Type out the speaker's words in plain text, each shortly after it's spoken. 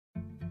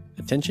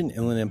Attention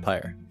Inland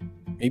Empire.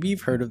 Maybe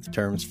you've heard of the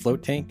terms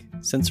float tank,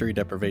 sensory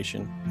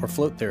deprivation, or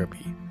float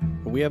therapy,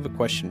 but we have a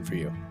question for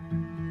you.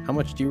 How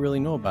much do you really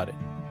know about it?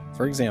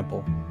 For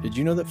example, did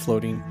you know that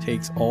floating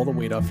takes all the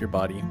weight off your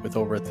body with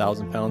over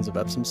 1,000 pounds of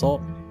Epsom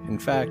salt? In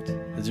fact,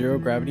 the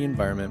zero-gravity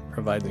environment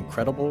provides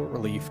incredible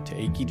relief to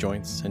achy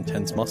joints and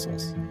tense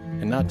muscles.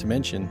 And not to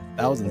mention,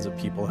 thousands of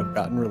people have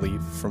gotten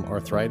relief from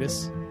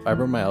arthritis,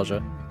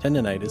 fibromyalgia,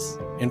 tendonitis,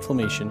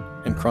 inflammation,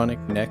 and chronic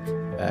neck,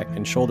 back,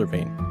 and shoulder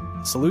pain.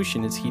 The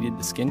solution is heated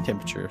to skin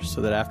temperature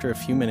so that after a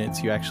few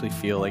minutes you actually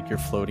feel like you're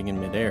floating in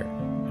midair.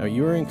 Now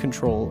you are in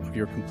control of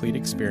your complete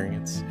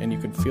experience, and you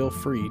can feel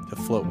free to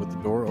float with the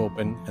door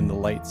open and the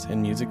lights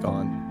and music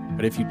on.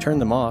 But if you turn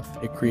them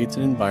off, it creates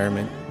an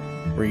environment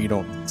where you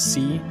don't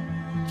see,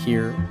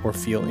 hear, or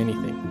feel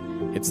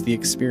anything. It's the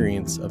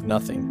experience of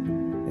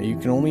nothing. Now you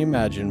can only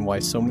imagine why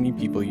so many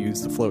people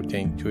use the float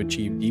tank to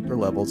achieve deeper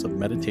levels of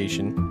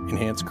meditation,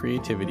 enhanced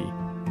creativity,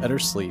 better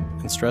sleep,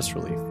 and stress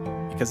relief,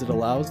 because it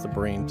allows the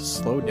brain to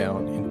slow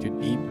down into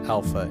deep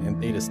alpha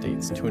and theta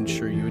states to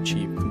ensure you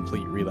achieve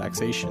complete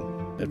relaxation.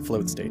 That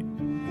float state.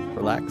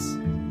 Relax,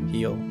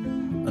 heal,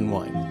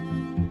 unwind.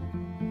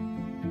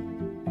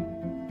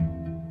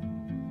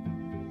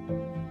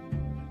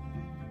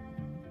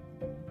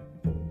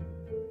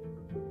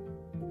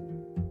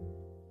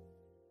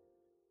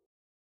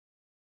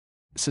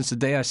 Since the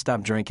day I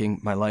stopped drinking,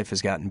 my life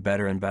has gotten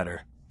better and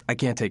better. I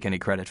can't take any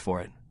credit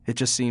for it. It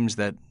just seems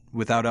that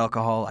without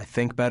alcohol, I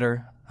think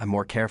better, I'm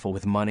more careful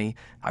with money,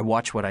 I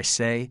watch what I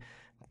say,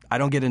 I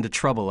don't get into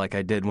trouble like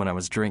I did when I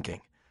was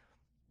drinking.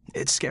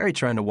 It's scary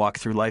trying to walk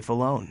through life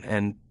alone,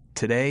 and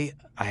today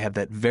I have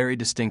that very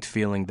distinct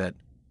feeling that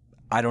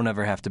I don't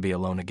ever have to be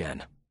alone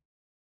again.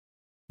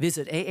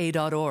 Visit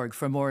AA.org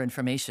for more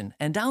information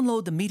and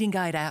download the Meeting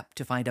Guide app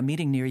to find a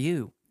meeting near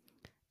you.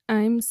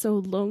 I'm so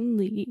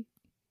lonely.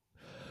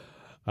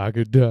 I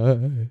could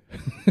die.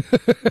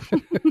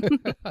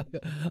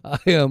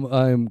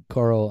 I'm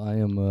Carl. I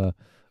am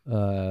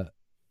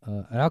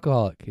an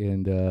alcoholic,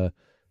 and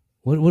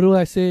what do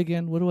I say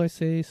again? What do I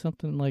say?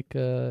 Something like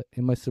in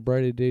my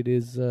sobriety date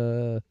is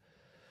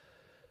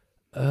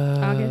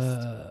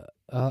August.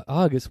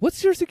 August.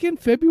 What's yours again?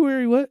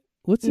 February.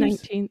 What's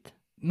yours? 19th.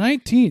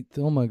 19th.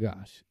 Oh my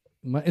gosh.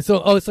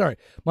 Sorry.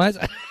 My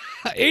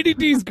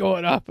ADD's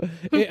going up.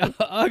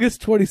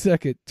 August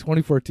 22nd,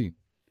 2014.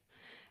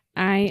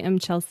 I am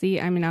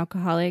Chelsea. I'm an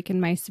alcoholic, and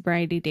my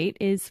sobriety date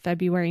is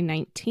February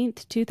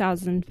 19th,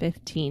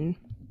 2015.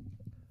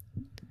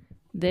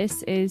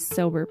 This is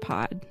Sober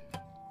Pod.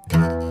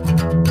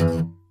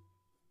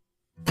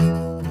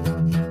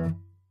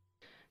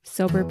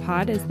 Sober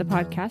Pod is the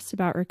podcast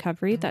about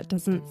recovery that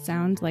doesn't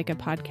sound like a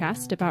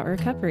podcast about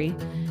recovery.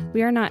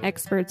 We are not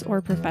experts or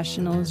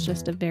professionals,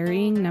 just a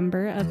varying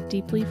number of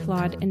deeply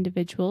flawed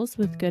individuals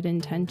with good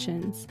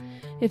intentions.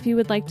 If you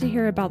would like to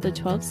hear about the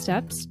 12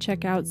 steps,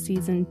 check out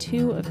Season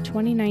 2 of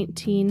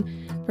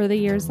 2019 for the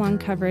years-long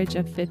coverage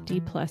of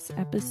 50-plus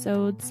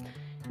episodes.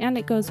 And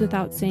it goes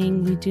without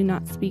saying, we do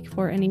not speak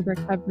for any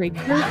recovery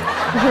groups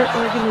or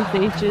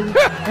organizations.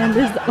 And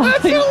as always,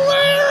 that's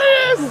hilarious!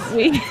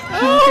 We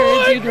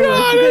encourage you to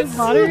listen with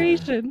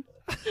moderation.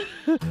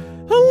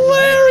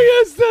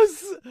 Hilarious!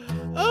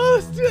 I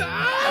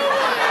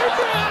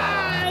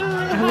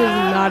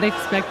was not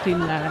expecting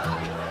that.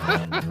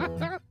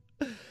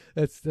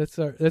 That's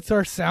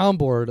our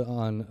soundboard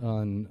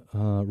on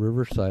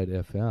Riverside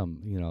FM.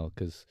 You know,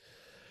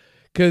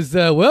 because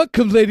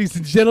welcome, ladies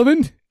and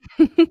gentlemen.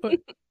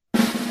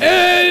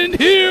 And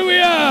here we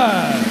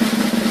are.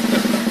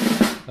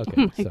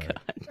 Okay, Oh my sorry.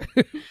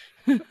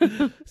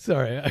 God.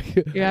 Sorry.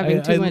 You're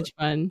having too much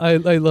fun. I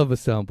love a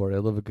soundboard. I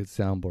love a good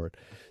soundboard.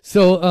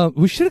 So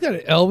we should have got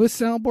an Elvis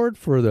soundboard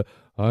for the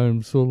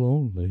I'm so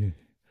lonely.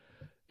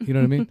 You know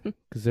what I mean?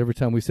 Because every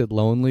time we said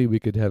lonely, we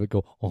could have it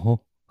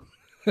go,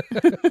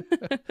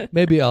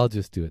 Maybe I'll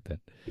just do it then.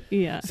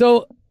 Yeah.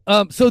 So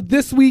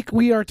this week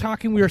we are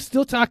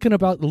still talking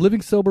about the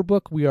Living Sober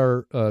book. We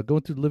are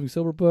going through the Living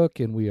Sober book,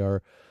 and we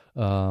are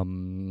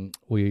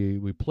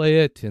we play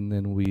it, and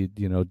then we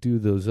do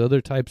those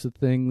other types of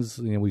things.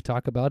 We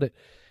talk about it,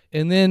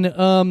 and then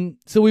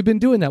so we've been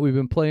doing that. We've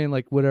been playing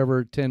like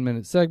whatever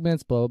 10-minute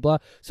segments, blah blah blah.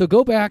 So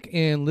go back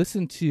and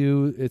listen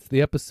to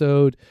the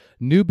episode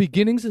New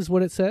Beginnings is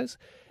what it says,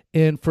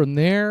 and from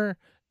there.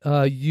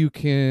 You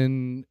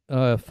can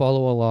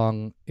follow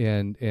along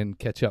and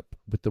catch up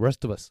with the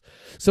rest of us.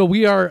 So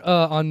we are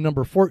on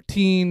number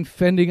 14,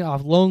 Fending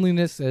Off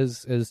Loneliness,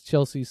 as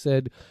Chelsea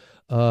said.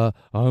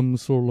 I'm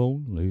so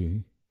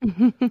lonely,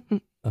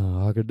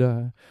 I could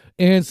die.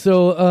 And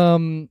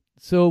so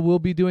we'll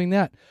be doing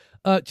that.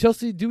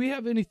 Chelsea, do we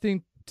have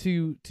anything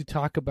to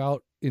talk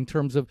about in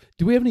terms of?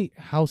 Do we have any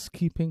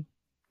housekeeping?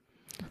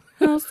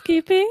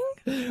 Housekeeping?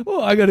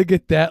 Oh, I gotta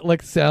get that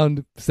like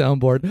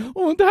soundboard.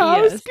 Oh, the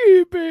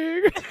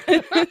housekeeping.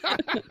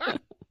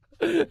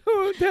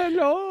 Oh,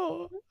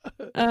 hello.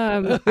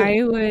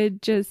 I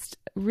would just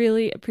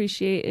really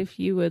appreciate if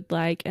you would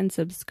like and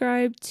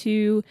subscribe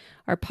to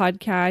our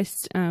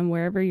podcast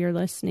wherever you're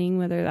listening,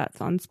 whether that's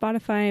on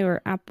Spotify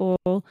or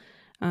Apple.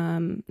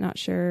 Not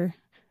sure.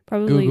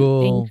 Probably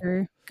Google.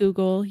 Anchor,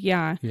 Google.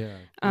 Yeah. Yeah.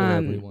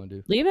 Whatever you want to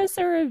do. Leave us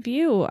a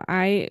review.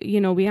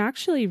 We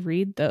actually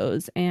read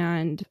those,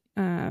 and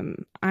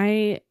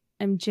I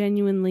am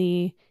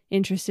genuinely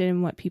interested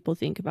in what people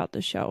think about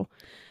the show.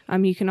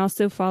 You can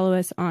also follow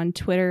us on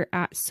Twitter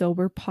at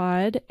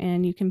SoberPod,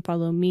 and you can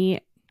follow me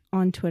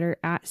on Twitter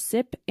at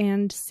Sip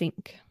and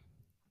Sink.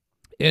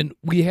 And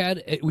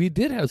we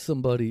did have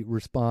somebody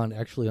respond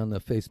actually on the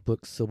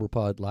Facebook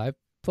SoberPod Live,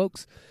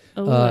 folks.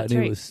 Oh, that's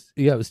and right.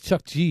 It was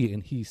Chuck G,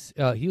 and he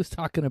was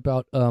talking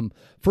about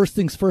First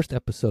Things First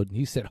episode, and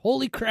he said,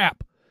 "Holy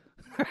crap!"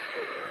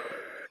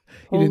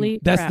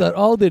 That's not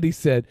all that he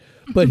said,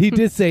 but he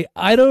did say,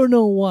 "I don't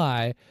know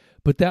why,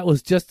 but that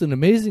was just an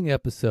amazing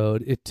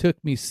episode. It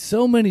took me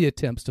so many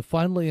attempts to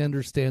finally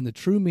understand the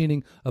true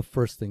meaning of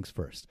First Things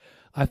First.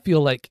 I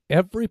feel like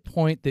every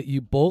point that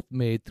you both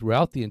made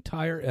throughout the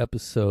entire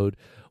episode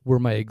were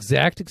my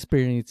exact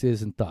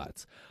experiences and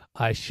thoughts.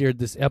 I shared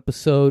this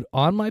episode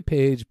on my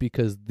page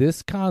because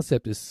this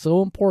concept is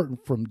so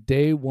important from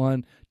day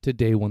 1 to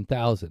day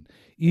 1,000.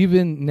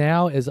 Even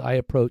now, as I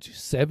approach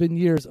 7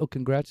 years,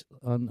 congrats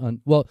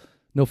on well,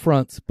 no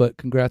fronts, but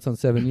congrats on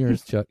 7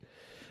 years, Chuck.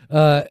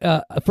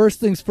 First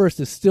Things First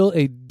is still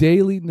a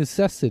daily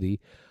necessity.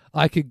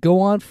 I could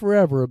go on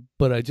forever,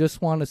 but I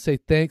just want to say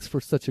thanks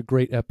for such a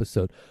great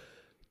episode.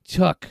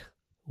 Chuck,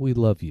 we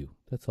love you.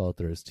 That's all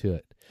there is to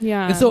it."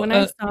 Yeah. And so, when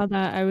I saw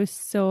that, I was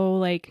so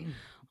like,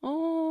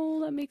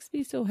 oh, that makes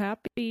me so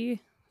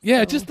happy. Yeah,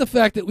 So- just the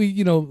fact that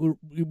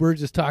we're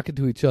just talking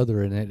to each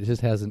other, and it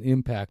just has an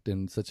impact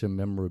and such a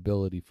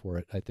memorability for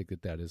it. I think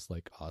that is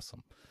like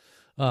awesome.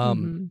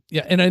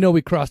 Yeah, and I know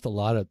we crossed a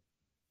lot of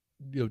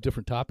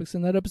different topics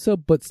in that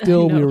episode, but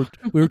still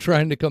we were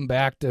trying to come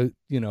back to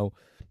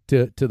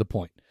to the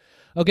point.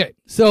 Okay,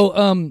 so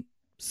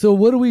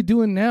what are we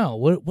doing now?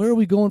 Where are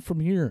we going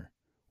from here?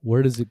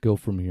 Where does it go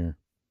from here?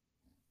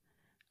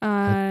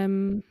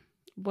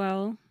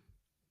 Well,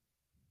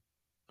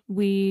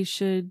 we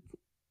should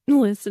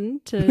listen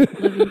to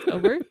Living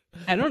Sober.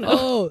 I don't know.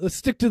 Oh, let's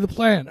stick to the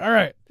plan. All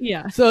right.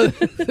 Yeah. So,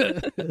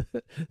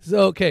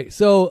 okay.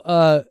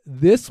 So,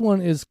 this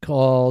one is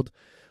called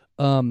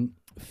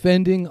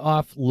Fending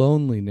Off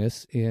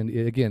Loneliness. And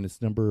again,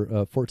 it's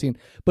number 14.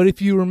 But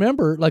if you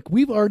remember, like,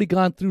 we've already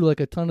gone through like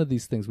a ton of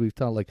these things. We've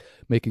taught like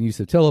making use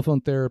of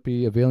telephone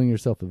therapy, availing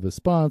yourself of a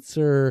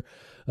sponsor,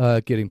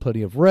 getting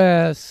plenty of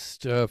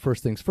rest,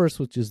 First Things First,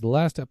 which is the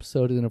last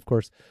episode. And then, of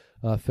course,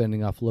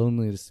 fending off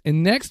loneliness.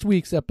 And next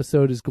week's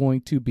episode is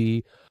going to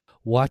be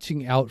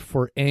watching out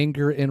for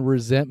anger and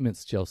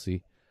resentments,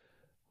 Chelsea.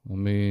 I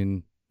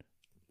mean,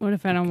 What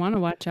if I don't want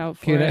to watch out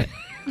for it?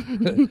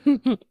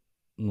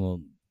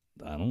 Well,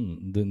 I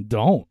don't. Then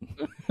don't.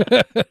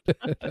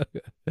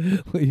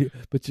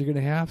 But you're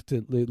gonna have to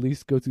at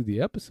least go through the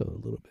episode a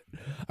little bit.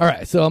 All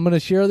right, so I'm gonna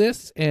share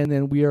this, and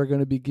then we are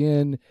gonna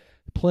begin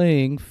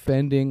playing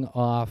Fending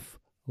Off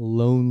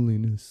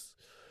Loneliness.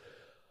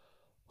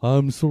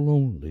 I'm so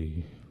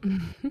lonely.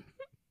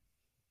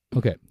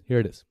 Okay, here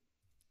it is.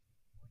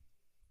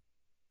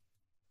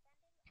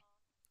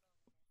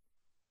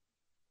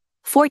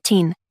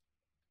 "14.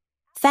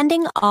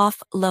 Fending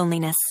off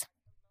loneliness.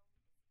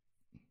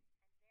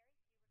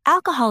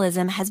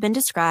 Alcoholism has been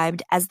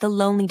described as the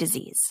lonely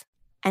disease,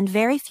 and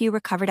very few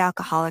recovered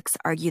alcoholics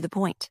argue the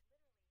point.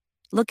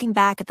 Looking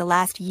back at the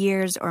last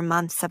years or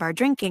months of our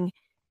drinking,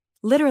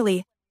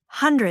 literally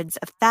hundreds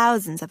of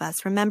thousands of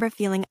us remember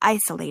feeling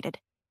isolated,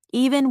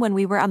 even when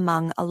we were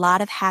among a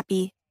lot of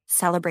happy,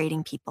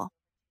 celebrating people.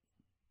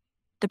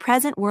 The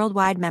present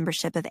worldwide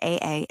membership of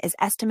AA is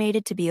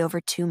estimated to be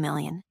over 2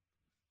 million.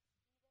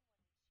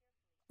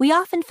 We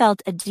often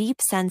felt a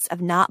deep sense of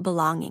not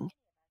belonging,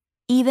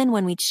 even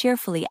when we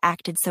cheerfully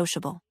acted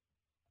sociable.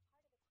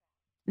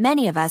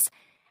 Many of us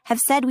have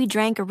said we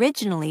drank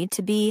originally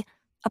to be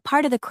a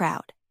part of the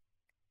crowd.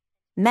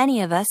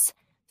 Many of us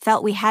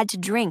felt we had to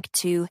drink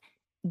to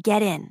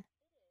get in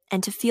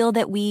and to feel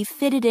that we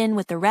fitted in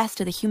with the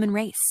rest of the human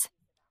race.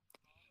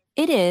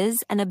 It is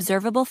an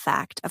observable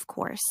fact, of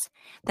course,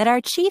 that our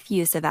chief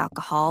use of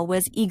alcohol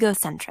was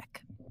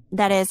egocentric.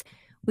 That is,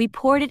 we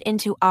poured it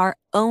into our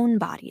own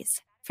bodies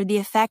for the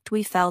effect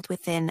we felt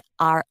within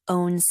our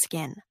own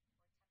skin.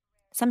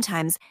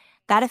 Sometimes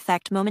that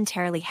effect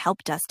momentarily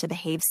helped us to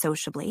behave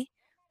sociably,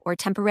 or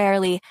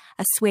temporarily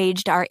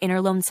assuaged our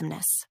inner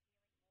lonesomeness.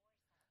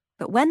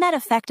 But when that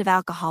effect of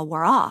alcohol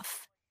wore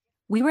off,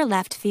 we were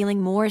left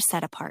feeling more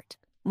set apart,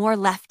 more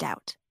left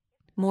out,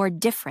 more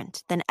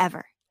different than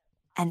ever,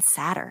 and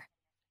sadder.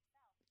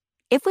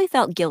 If we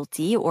felt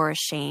guilty or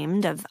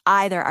ashamed of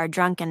either our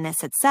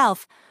drunkenness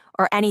itself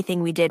or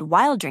anything we did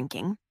while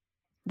drinking,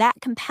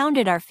 that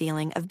compounded our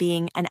feeling of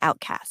being an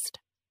outcast.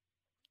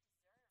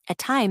 At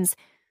times,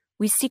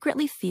 we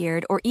secretly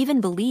feared or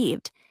even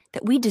believed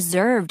that we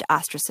deserved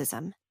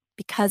ostracism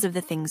because of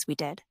the things we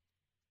did.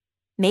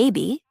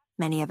 Maybe,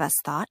 many of us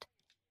thought,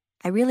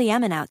 I really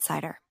am an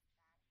outsider.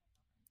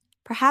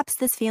 Perhaps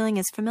this feeling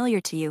is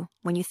familiar to you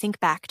when you think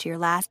back to your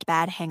last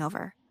bad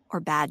hangover or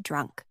bad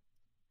drunk.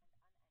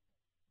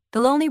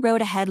 The lonely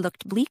road ahead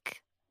looked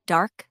bleak,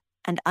 dark,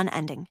 and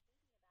unending.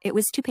 It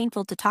was too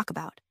painful to talk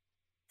about.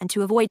 And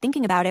to avoid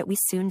thinking about it, we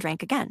soon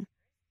drank again.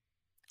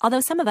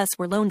 Although some of us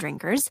were lone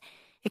drinkers,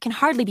 it can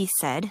hardly be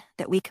said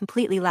that we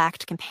completely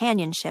lacked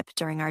companionship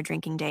during our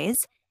drinking days.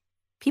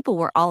 People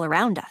were all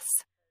around us.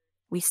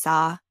 We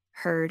saw,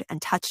 heard,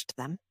 and touched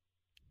them.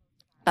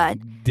 But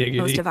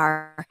most of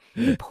our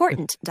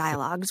important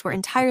dialogues were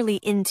entirely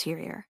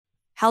interior,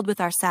 held with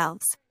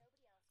ourselves.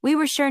 We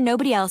were sure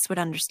nobody else would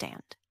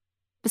understand.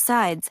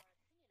 Besides,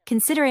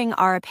 considering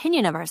our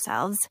opinion of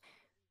ourselves,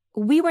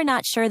 we were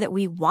not sure that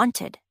we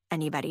wanted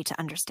anybody to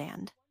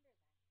understand.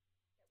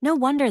 No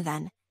wonder,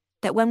 then,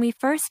 that when we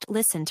first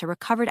listened to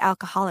recovered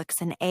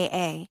alcoholics in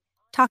AA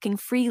talking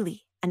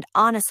freely and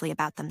honestly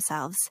about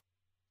themselves,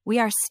 we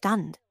are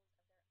stunned.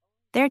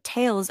 Their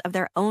tales of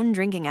their own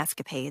drinking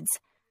escapades,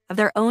 of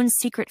their own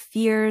secret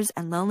fears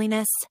and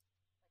loneliness,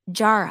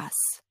 jar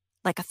us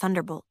like a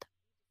thunderbolt.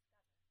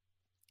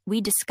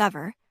 We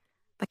discover,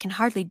 but can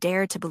hardly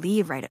dare to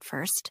believe right at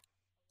first,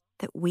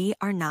 that we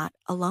are not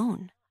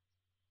alone.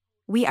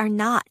 We are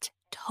not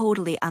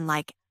totally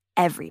unlike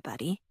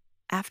everybody,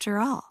 after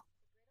all.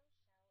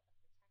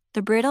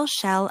 The brittle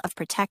shell of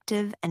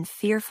protective and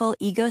fearful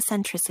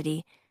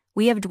egocentricity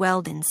we have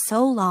dwelled in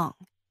so long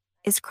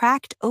is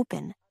cracked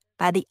open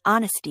by the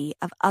honesty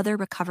of other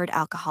recovered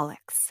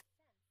alcoholics.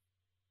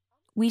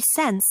 We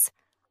sense,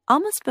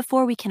 almost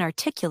before we can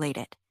articulate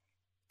it,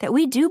 that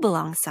we do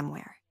belong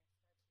somewhere,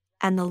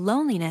 and the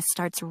loneliness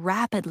starts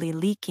rapidly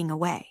leaking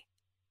away.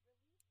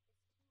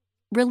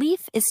 Relief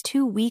is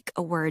too weak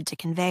a word to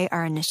convey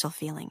our initial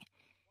feeling.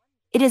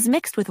 It is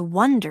mixed with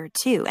wonder,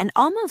 too, and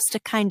almost a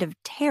kind of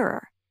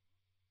terror.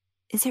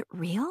 Is it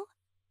real?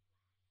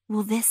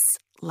 Will this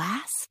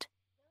last?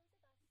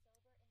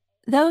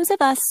 Those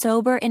of us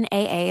sober in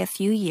AA a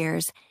few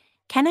years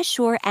can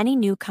assure any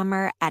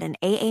newcomer at an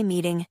AA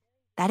meeting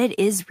that it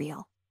is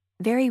real,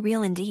 very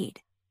real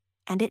indeed,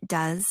 and it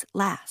does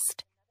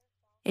last.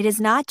 It is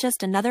not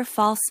just another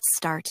false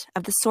start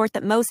of the sort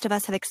that most of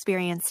us have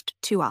experienced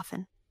too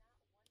often.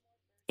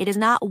 It is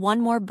not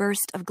one more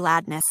burst of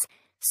gladness,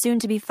 soon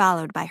to be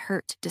followed by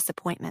hurt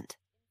disappointment.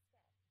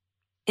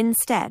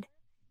 Instead,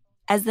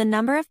 as the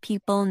number of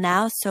people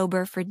now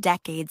sober for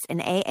decades in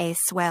AA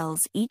swells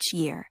each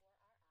year,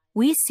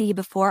 we see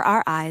before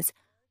our eyes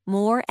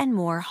more and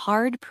more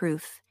hard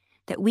proof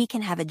that we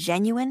can have a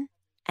genuine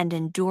and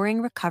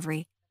enduring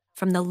recovery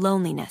from the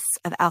loneliness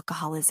of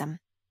alcoholism.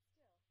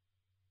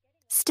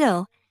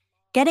 Still,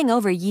 getting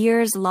over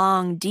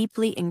years-long,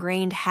 deeply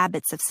ingrained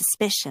habits of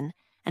suspicion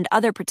and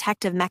other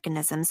protective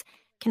mechanisms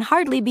can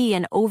hardly be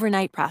an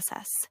overnight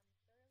process.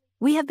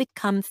 We have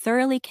become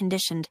thoroughly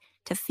conditioned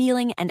to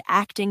feeling and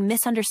acting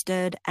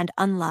misunderstood and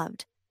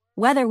unloved,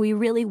 whether we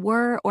really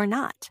were or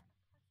not.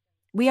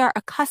 We are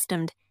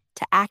accustomed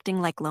to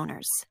acting like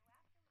loners.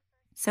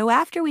 So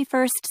after we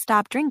first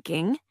stop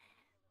drinking,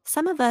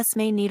 some of us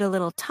may need a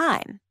little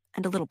time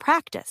and a little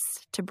practice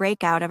to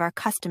break out of our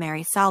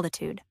customary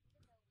solitude.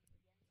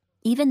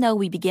 Even though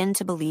we begin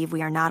to believe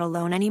we are not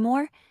alone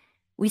anymore,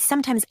 we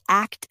sometimes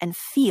act and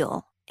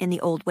feel in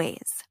the old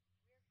ways.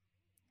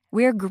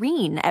 We're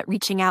green at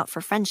reaching out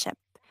for friendship,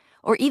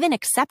 or even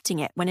accepting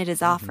it when it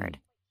is offered.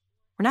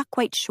 We're not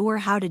quite sure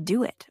how to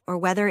do it or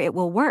whether it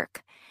will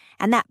work,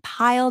 and that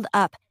piled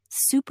up,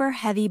 super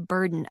heavy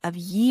burden of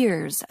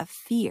years of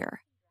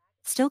fear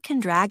still can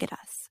drag at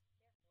us.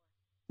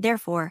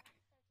 Therefore,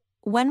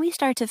 when we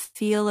start to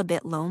feel a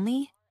bit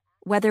lonely,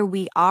 whether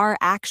we are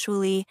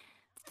actually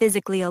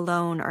physically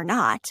alone or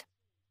not,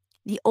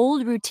 the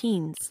old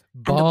routines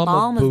and the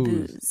balm of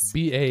booze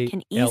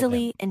can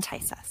easily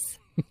entice us.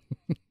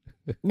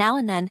 Now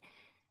and then,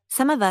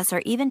 some of us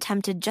are even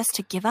tempted just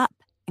to give up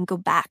and go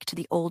back to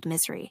the old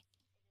misery.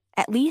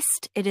 At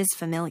least it is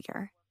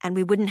familiar, and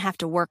we wouldn't have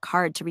to work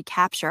hard to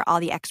recapture all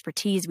the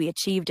expertise we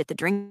achieved at the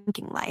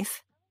drinking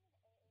life.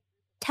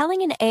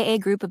 Telling an AA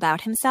group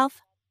about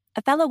himself,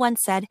 a fellow once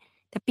said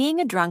that being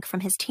a drunk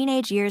from his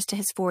teenage years to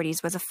his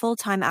 40s was a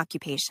full-time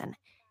occupation,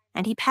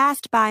 and he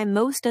passed by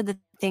most of the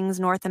things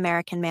North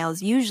American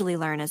males usually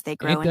learn as they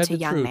grow into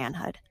young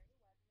manhood.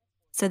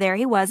 So there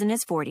he was in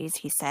his 40s,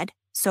 he said,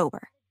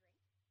 sober.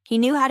 He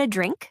knew how to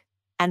drink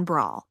and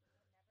brawl.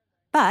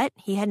 But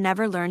he had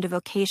never learned a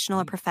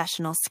vocational or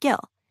professional skill,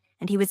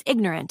 and he was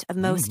ignorant of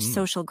most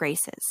social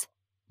graces.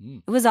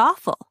 It was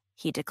awful,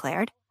 he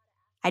declared.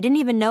 I didn't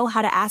even know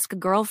how to ask a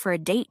girl for a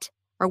date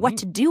or what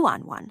to do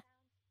on one.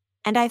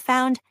 And I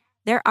found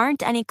there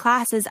aren't any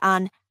classes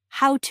on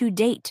how to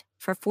date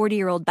for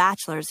 40-year-old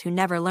bachelors who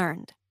never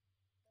learned.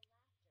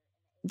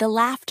 The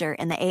laughter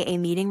in the AA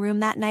meeting room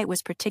that night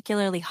was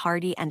particularly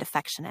hearty and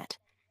affectionate.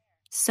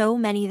 So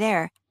many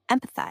there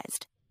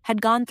empathized,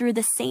 had gone through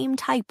the same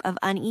type of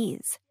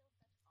unease.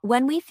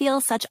 When we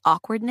feel such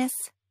awkwardness,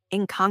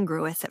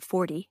 incongruous at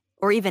 40,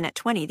 or even at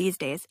 20 these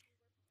days,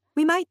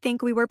 we might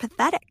think we were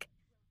pathetic,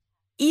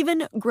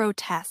 even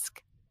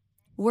grotesque,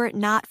 were it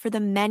not for the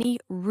many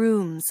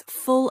rooms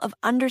full of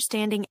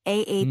understanding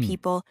AA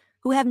people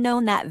who have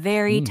known that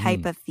very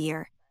type of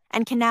fear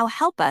and can now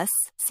help us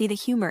see the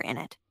humor in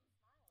it,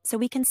 so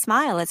we can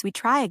smile as we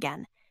try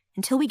again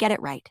until we get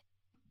it right.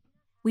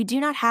 We do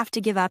not have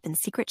to give up in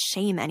secret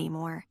shame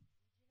anymore.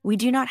 We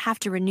do not have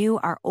to renew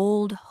our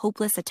old,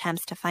 hopeless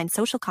attempts to find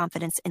social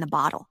confidence in a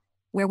bottle,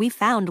 where we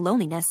found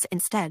loneliness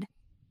instead.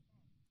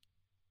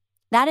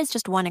 That is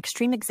just one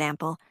extreme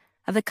example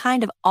of the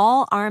kind of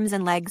all arms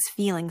and legs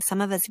feeling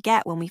some of us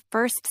get when we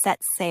first set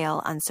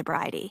sail on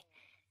sobriety.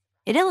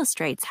 It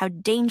illustrates how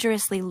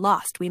dangerously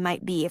lost we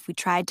might be if we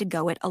tried to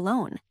go it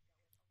alone.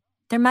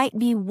 There might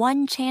be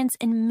one chance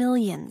in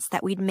millions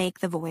that we'd make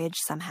the voyage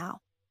somehow.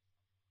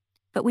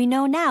 But we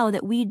know now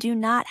that we do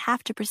not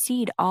have to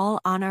proceed all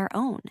on our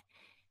own.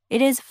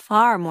 It is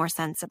far more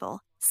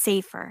sensible,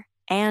 safer,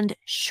 and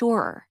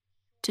surer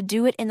to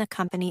do it in the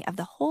company of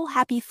the whole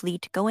happy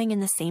fleet going in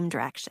the same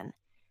direction.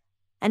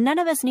 And none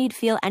of us need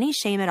feel any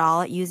shame at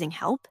all at using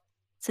help,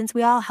 since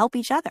we all help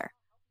each other.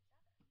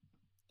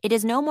 It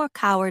is no more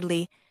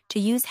cowardly to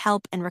use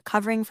help in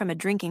recovering from a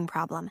drinking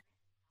problem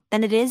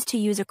than it is to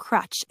use a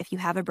crutch if you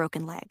have a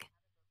broken leg.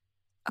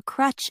 A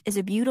crutch is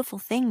a beautiful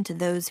thing to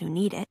those who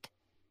need it,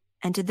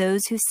 and to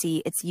those who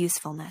see its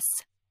usefulness.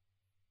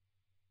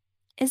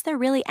 Is there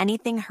really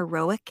anything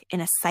heroic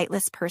in a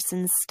sightless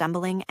person's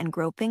stumbling and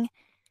groping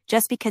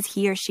just because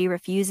he or she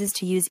refuses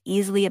to use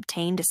easily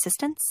obtained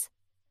assistance?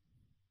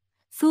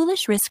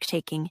 Foolish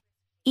risk-taking,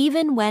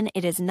 even when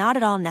it is not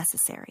at all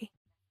necessary,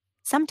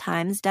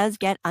 sometimes does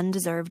get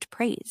undeserved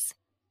praise.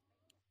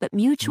 But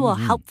mutual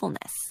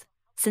helpfulness,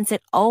 since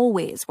it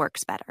always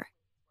works better,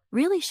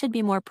 really should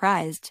be more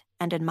prized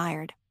and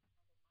admired.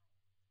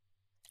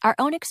 Our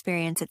own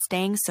experience at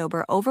staying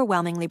sober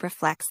overwhelmingly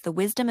reflects the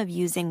wisdom of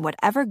using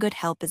whatever good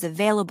help is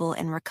available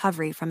in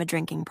recovery from a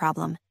drinking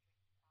problem.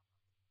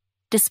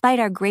 Despite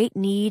our great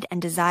need and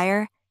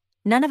desire,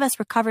 none of us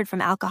recovered from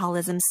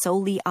alcoholism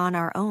solely on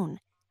our own.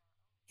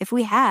 If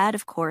we had,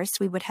 of course,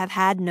 we would have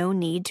had no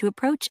need to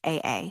approach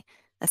AA,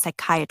 a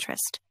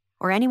psychiatrist,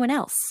 or anyone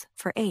else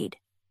for aid.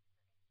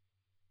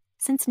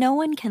 Since no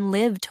one can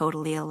live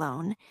totally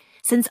alone,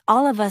 since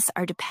all of us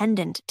are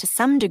dependent to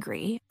some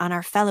degree on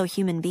our fellow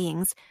human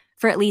beings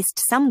for at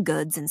least some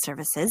goods and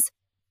services,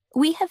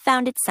 we have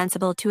found it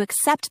sensible to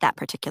accept that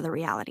particular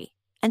reality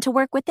and to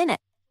work within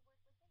it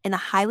in the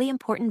highly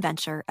important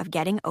venture of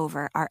getting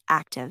over our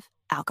active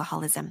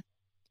alcoholism.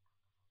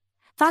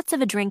 Thoughts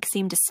of a drink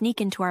seem to sneak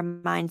into our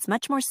minds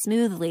much more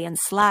smoothly and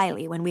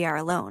slyly when we are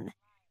alone.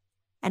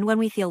 And when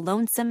we feel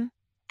lonesome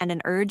and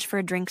an urge for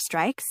a drink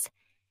strikes,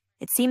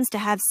 it seems to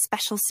have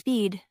special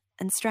speed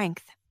and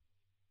strength.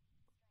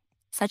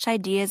 Such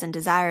ideas and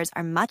desires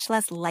are much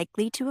less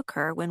likely to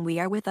occur when we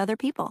are with other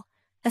people,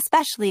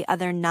 especially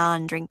other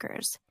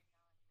non-drinkers.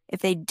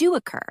 If they do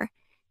occur,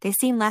 they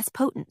seem less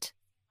potent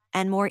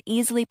and more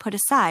easily put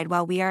aside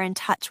while we are in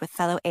touch with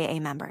fellow AA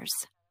members.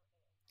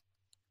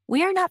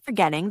 We are not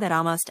forgetting that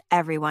almost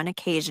everyone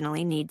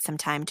occasionally needs some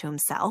time to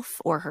himself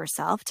or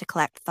herself to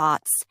collect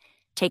thoughts,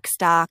 take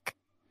stock,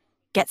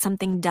 get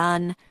something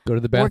done, go to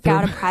the bathroom, work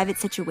out a private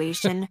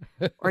situation,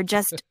 or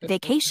just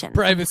vacation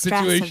from the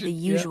stress of the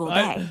usual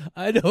day.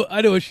 I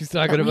know what she's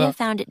talking about. We have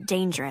found it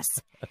dangerous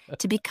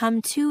to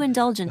become too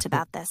indulgent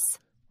about this,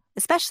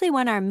 especially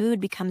when our mood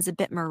becomes a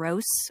bit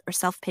morose or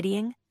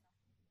self-pitying.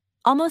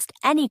 Almost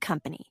any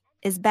company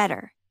is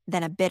better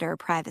than a bitter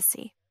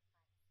privacy.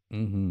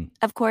 Mm-hmm.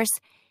 Of course,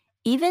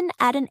 even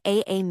at an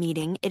AA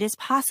meeting, it is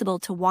possible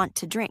to want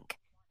to drink,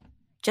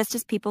 just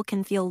as people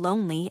can feel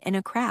lonely in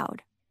a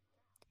crowd.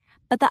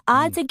 But the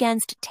odds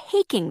against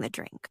taking the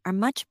drink are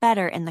much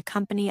better in the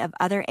company of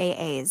other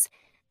AAs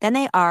than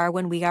they are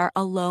when we are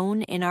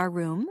alone in our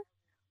room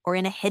or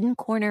in a hidden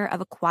corner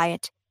of a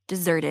quiet,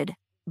 deserted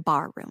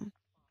bar room.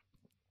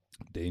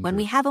 Dangerous. When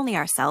we have only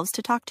ourselves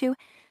to talk to,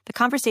 the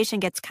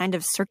conversation gets kind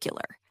of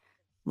circular.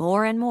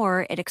 More and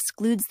more, it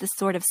excludes the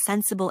sort of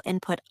sensible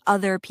input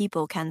other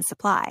people can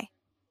supply.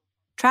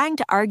 Trying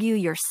to argue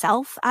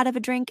yourself out of a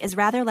drink is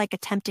rather like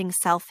attempting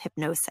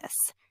self-hypnosis.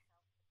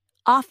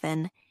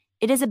 Often,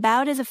 it is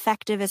about as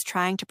effective as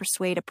trying to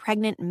persuade a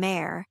pregnant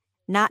mare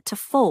not to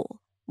foal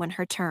when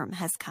her term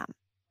has come.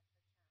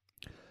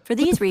 For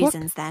these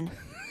reasons, then,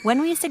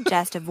 when we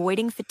suggest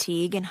avoiding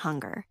fatigue and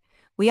hunger,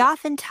 we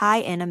often tie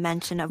in a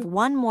mention of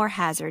one more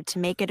hazard to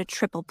make it a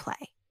triple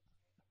play.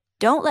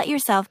 Don't let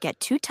yourself get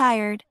too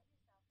tired,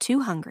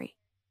 too hungry,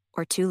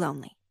 or too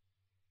lonely.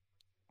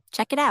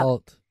 Check it out.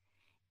 Halt.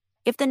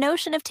 If the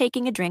notion of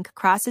taking a drink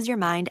crosses your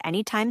mind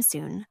anytime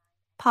soon,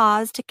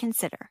 pause to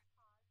consider.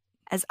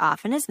 As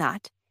often as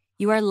not,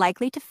 you are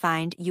likely to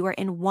find you are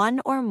in one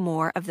or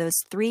more of those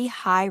 3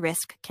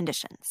 high-risk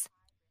conditions.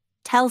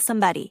 Tell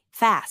somebody,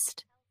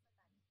 fast.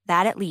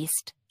 That, at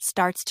least,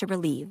 starts to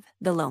relieve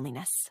the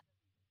loneliness.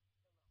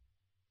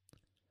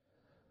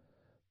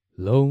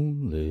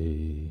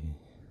 Lonely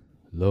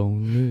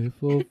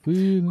for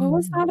feeling. What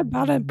was that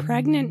about a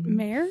pregnant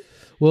mare?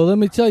 Well, let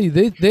me tell you,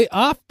 they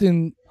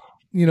often,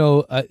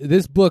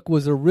 this book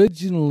was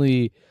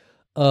originally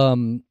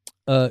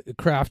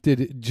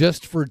crafted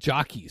just for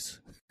jockeys.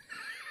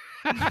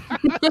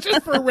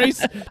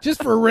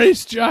 just for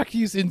race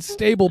jockeys and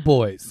stable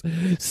boys.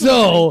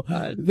 So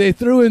they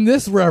threw in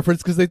this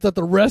reference because they thought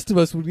the rest of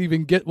us would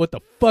even get what the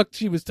fuck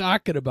she was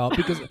talking about.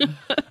 Because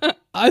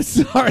I'm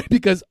sorry,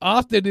 because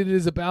often it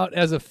is about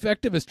as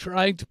effective as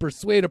trying to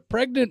persuade a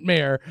pregnant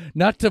mare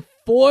not to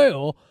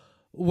foil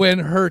when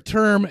her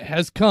term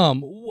has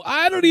come.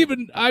 I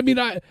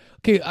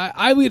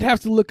would have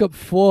to look up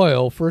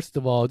foil, first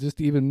of all, just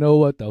to even know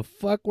what the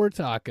fuck we're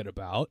talking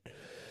about.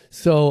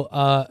 So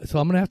I'm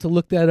going to have to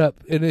look that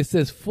up. And it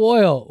says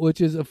foil,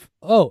 which is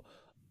well,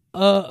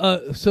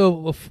 that's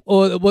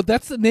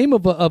the name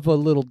of a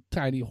little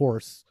tiny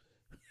horse.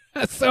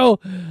 So,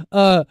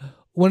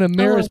 when a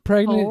mare is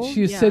pregnant,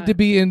 she is said to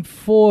be in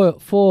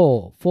foil,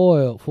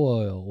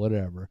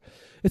 whatever.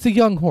 It's a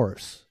young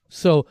horse.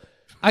 So,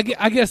 I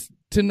guess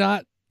to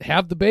not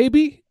have the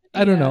baby,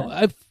 I don't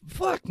know.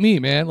 Fuck me,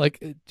 man.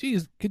 Like,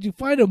 geez, could you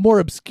find a more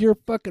obscure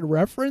fucking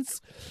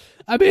reference?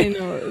 I mean,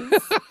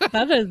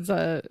 that is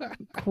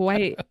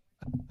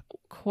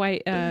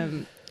quite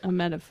a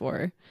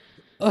metaphor.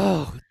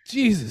 Oh,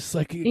 Jesus!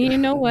 Like, you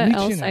know what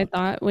else I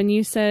thought when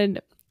you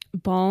said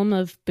balm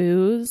of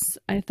booze?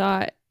 I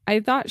thought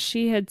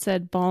she had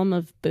said balm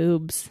of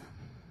boobs.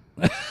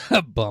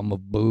 Balm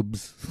of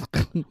boobs.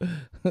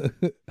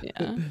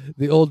 Yeah.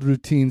 The old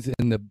routines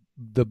and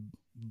the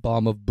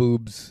balm of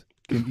boobs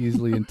can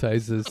easily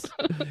entice us.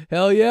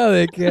 Hell yeah,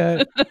 they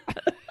can.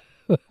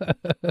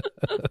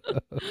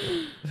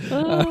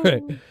 All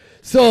right.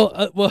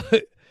 So,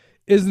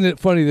 isn't it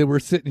funny that we're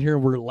sitting here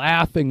and we're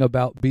laughing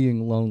about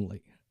being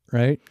lonely,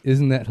 right?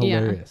 Isn't that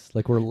hilarious? Yeah.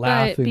 Like, we're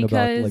laughing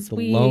about like the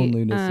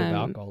loneliness of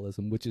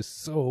alcoholism, which is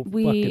so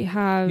fucking.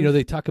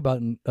 They talk about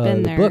in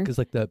the book is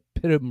like the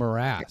pit of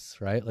morass,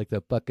 right? Like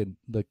the fucking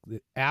the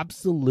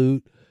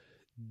absolute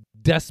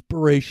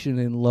desperation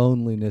and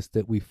loneliness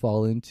that we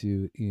fall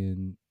into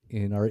in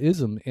our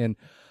ism. And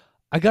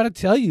I got to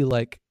tell you,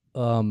 like,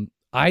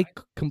 I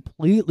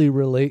completely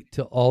relate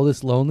to all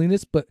this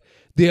loneliness, but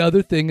the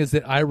other thing is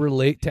that I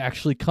relate to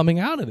actually coming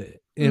out of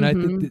it. And I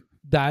think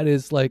that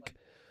is like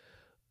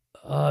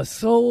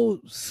so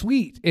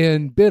sweet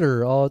and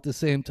bitter all at the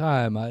same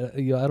time. I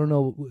don't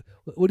know.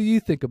 What do you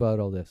think about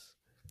all this?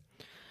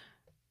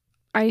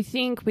 I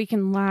think we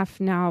can laugh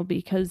now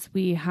because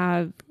we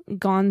have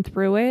gone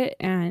through it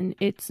and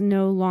it's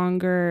no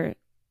longer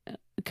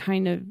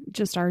kind of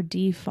just our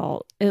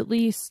default. At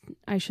least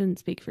I shouldn't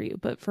speak for you,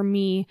 but for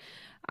me,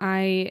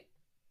 I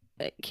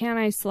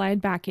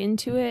slide back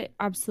into it?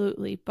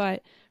 Absolutely.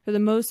 But for the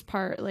most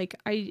part, like,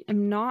 I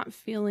am not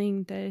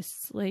feeling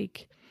this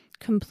like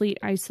complete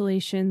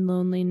isolation,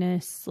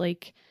 loneliness.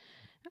 Like,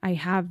 I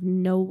have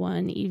no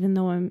one, even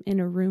though I'm in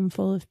a room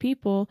full of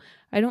people.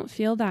 I don't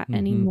feel that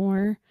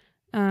anymore.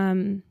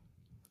 And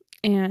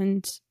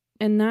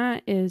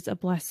that is a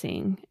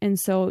blessing. And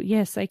so,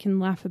 yes, I can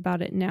laugh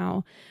about it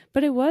now,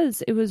 but it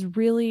was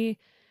really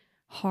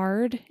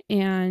hard.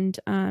 And,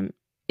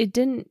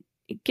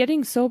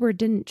 getting sober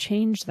didn't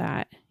change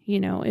that.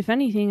 If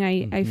anything,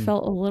 I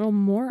felt a little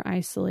more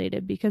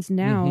isolated because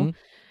now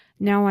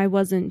I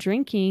wasn't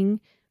drinking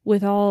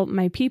with all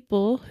my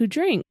people who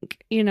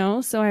drink,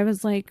 so I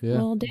was like,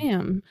 well,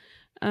 damn.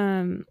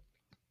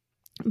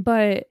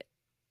 But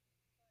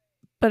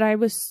it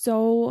was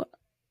so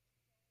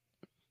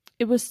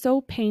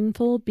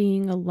painful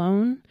being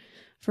alone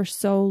for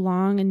so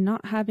long and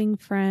not having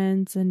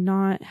friends and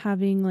not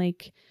having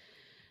like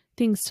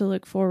things to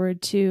look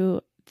forward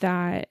to,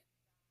 that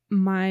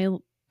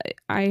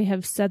I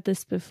have said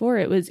this before,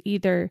 it was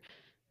either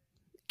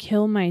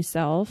kill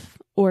myself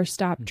or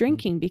stop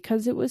drinking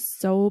because it was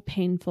so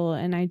painful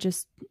and I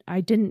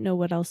didn't know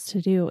what else to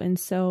do. And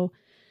so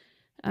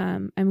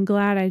I'm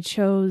glad I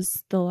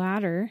chose the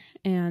latter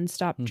and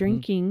stopped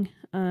drinking.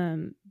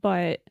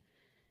 But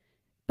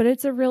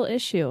it's a real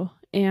issue.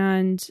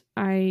 And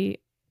I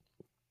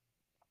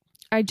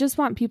just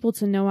want people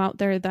to know out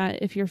there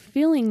that if you're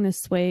feeling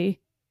this way,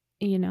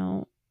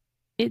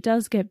 it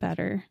does get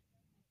better.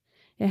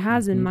 It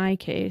has in my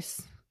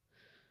case.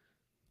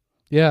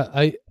 Yeah,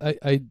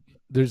 I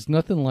there's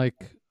nothing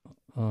like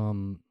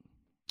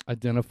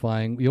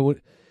identifying.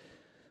 When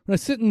I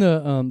sit in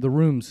the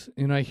rooms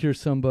and I hear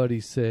somebody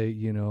say,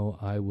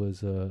 I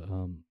was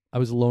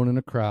alone in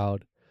a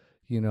crowd.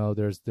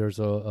 There's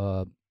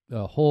a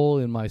hole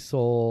in my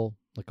soul,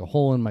 like a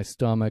hole in my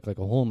stomach, like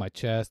a hole in my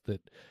chest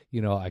that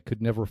I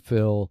could never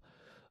fill.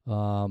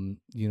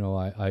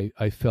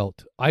 I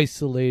felt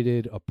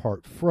isolated,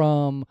 apart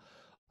from.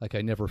 Like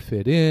I never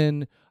fit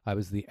in. I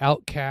was the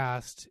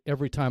outcast.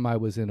 Every time I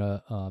was in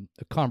a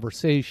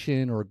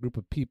conversation or a group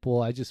of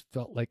people, I just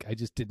felt like I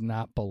just did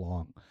not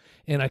belong.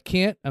 And I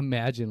can't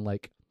imagine,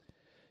 like,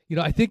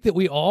 I think that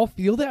we all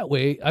feel that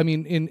way. I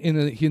mean,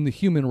 in the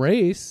human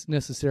race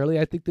necessarily,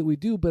 I think that we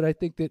do. But I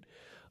think that,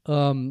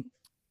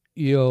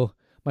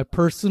 my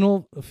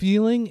personal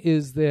feeling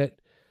is that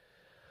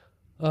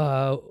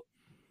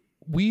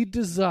we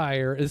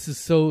desire, this is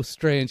so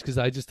strange because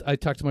I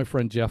talk to my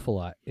friend Jeff a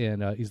lot,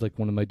 and he's like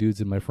one of my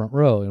dudes in my front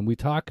row, and we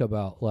talk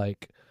about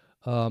like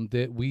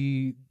that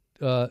we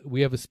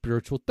have a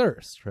spiritual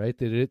thirst, right?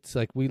 That it's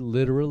like we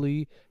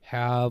literally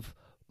have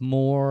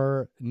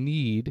more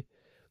need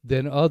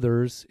than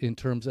others in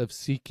terms of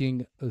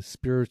seeking a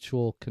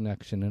spiritual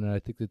connection, and I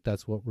think that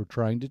that's what we're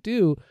trying to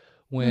do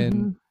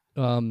when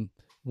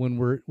when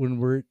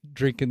we're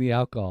drinking the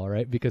alcohol,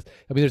 right? Because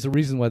I mean, there's a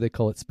reason why they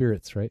call it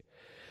spirits, right?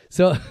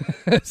 So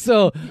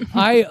so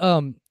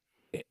I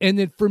and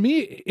then for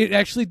me, it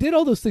actually did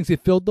all those things.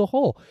 It filled the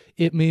hole.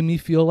 It made me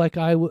feel like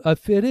I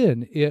fit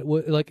in. It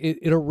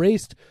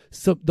erased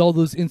all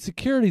those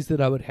insecurities that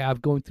I would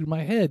have going through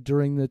my head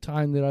during the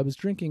time that I was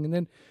drinking. And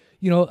then,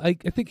 I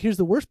think here's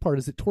the worst part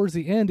is that towards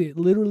the end, it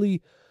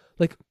literally,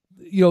 it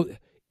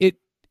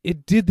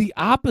did the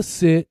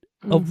opposite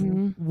of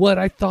what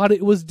I thought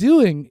it was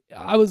doing.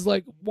 I was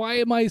like, why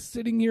am I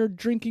sitting here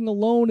drinking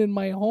alone in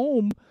my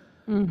home?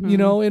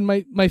 And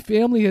my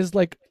family is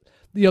like,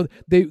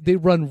 they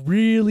run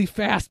really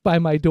fast by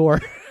my door.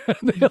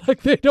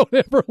 they don't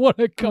ever want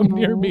to come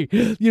near me.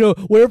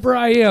 Wherever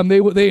I am,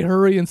 they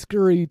hurry and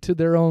scurry to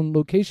their own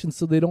locations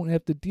so they don't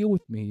have to deal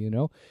with me.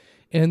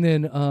 And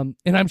then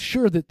and I'm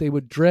sure that they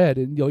would dread,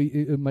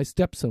 and my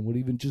stepson would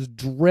even just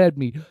dread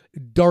me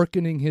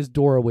darkening his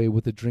doorway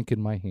with a drink in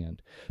my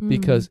hand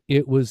because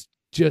it was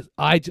just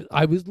I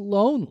was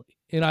lonely,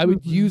 and I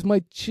would use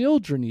my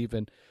children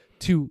even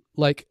to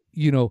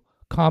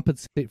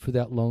compensate for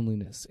that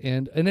loneliness.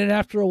 And then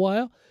after a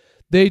while,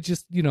 they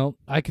just,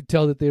 I could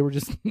tell that they were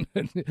just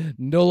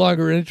no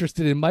longer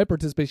interested in my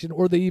participation,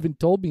 or they even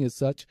told me as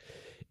such.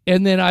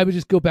 And then I would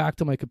just go back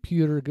to my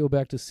computer, go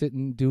back to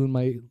sitting, doing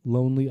my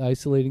lonely,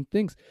 isolating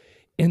things.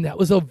 And that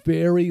was a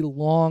very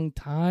long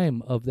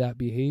time of that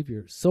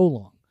behavior, so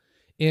long.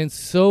 And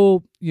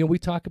so, we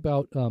talk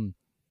about, in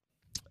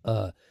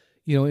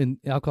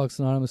Alcoholics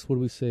Anonymous, what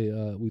do we say?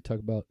 We talk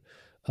about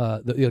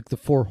the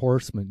four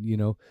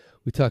horsemen,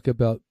 we talk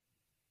about,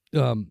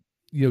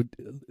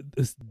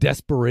 this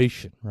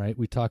desperation, right?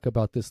 We talk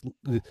about this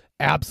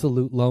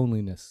absolute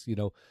loneliness,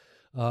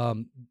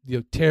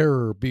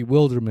 terror,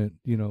 bewilderment,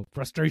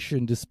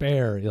 frustration,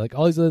 despair, like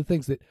all these other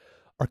things that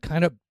are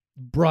kind of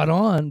brought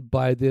on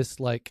by this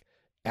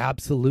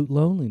absolute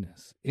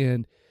loneliness.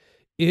 And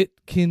it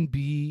can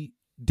be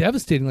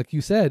devastating. Like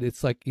you said,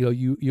 it's like,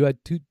 you had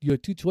two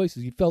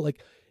choices. You felt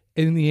like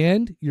in the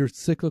end, your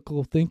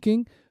cyclical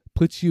thinking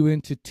puts you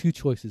into two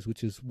choices,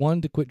 which is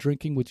one, to quit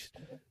drinking, which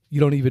you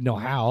don't even know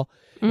how.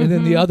 And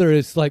then the other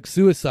is like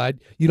suicide.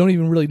 You don't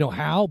even really know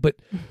how, but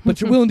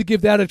you're willing to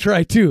give that a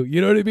try too. You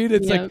know what I mean?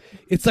 It's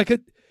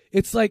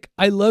like,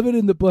 I love it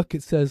in the book.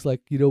 It says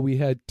we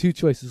had two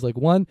choices. Like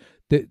one,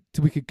 that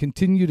we could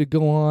continue to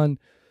go on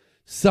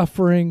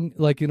suffering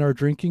in our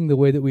drinking the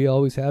way that we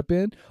always have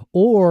been,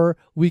 or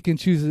we can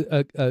choose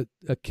a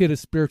kit of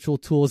spiritual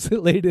tools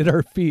laid at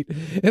our feet.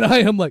 And I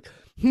am like,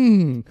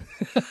 can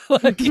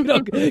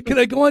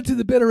I go on to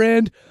the bitter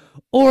end,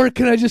 or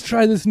can I just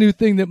try this new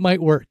thing that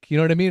might work? You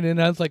know what I mean?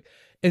 And I was like,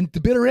 and the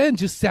bitter end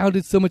just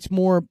sounded so much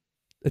more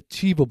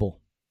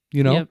achievable,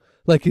 Yep.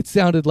 Like it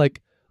sounded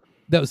like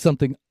that was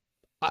something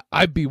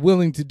I'd be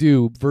willing to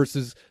do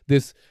versus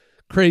this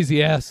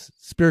crazy ass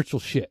spiritual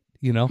shit,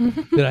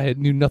 that I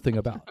knew nothing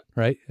about.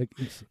 Right.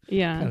 It's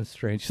kind of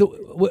strange. So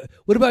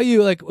what about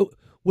you?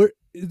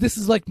 This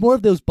is more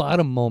of those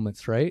bottom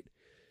moments, right?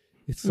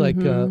 It's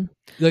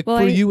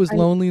for you, was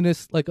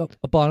loneliness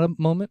a bottom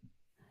moment?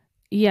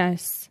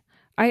 Yes.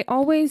 I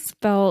always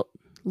felt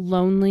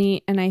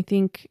lonely, and I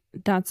think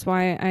that's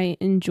why I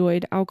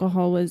enjoyed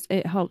alcohol. Was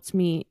it helped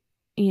me,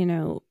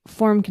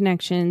 form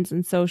connections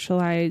and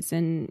socialize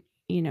and,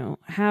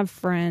 have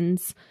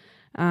friends.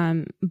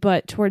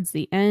 But towards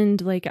the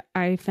end,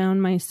 I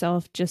found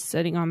myself just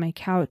sitting on my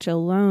couch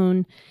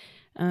alone,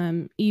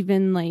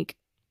 even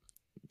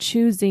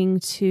choosing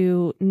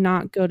to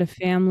not go to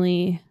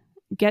family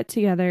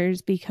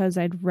get-togethers because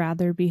I'd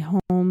rather be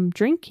home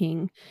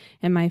drinking,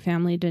 and my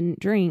family didn't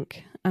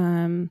drink.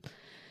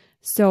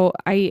 So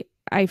I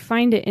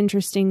find it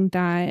interesting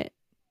that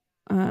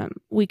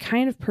we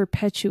kind of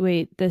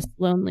perpetuate this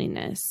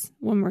loneliness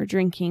when we're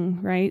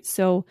drinking, right?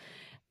 So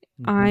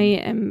I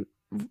am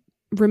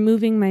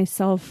removing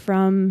myself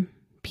from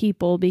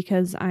people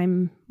because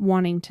I'm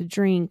wanting to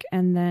drink,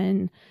 and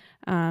then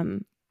I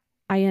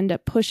end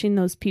up pushing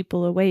those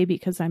people away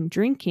because I'm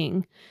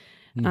drinking.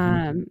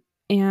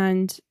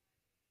 And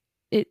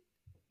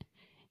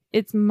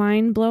it's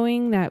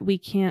mind-blowing that we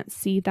can't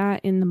see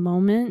that in the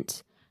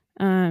moment.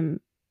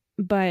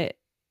 But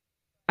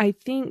I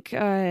think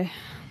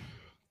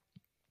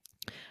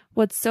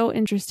what's so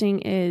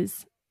interesting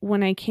is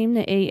when I came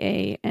to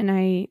AA and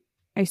I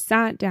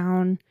sat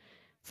down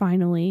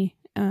finally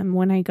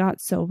when I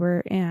got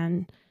sober,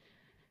 and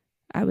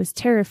I was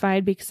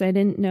terrified because I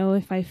didn't know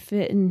if I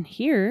fit in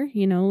here,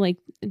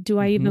 do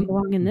I even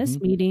belong in this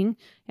meeting?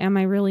 Am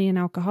I really an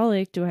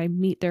alcoholic? Do I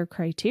meet their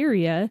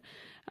criteria?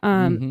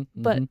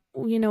 But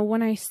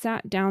when I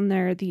sat down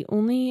there, the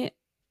only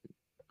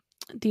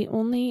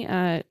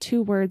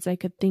two words I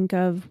could think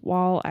of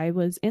while I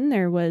was in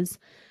there was,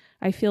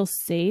 I feel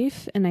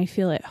safe and I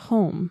feel at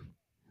home.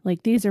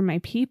 These are my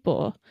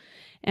people.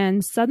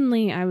 And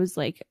suddenly I was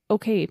like,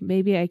 okay,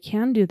 maybe I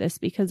can do this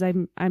because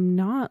I'm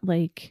not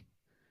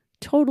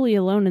totally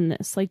alone in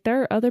this.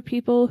 There are other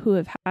people who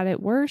have had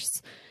it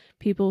worse,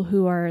 people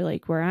who are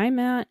where I'm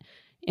at,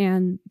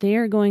 and they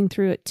are going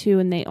through it too,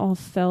 and they all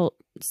felt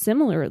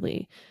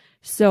similarly.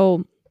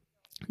 So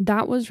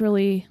that was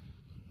really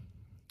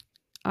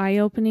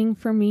eye-opening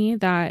for me,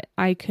 that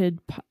I could,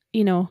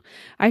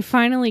 I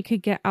finally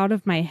could get out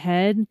of my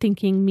head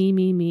thinking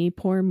me,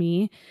 poor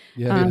me.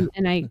 Yeah.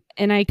 And I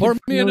Pour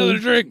could me another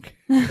drink.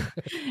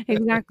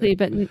 Exactly.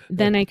 But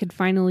then I could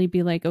finally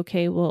be like,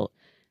 okay, well,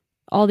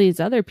 all these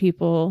other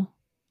people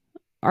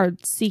are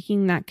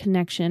seeking that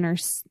connection, or,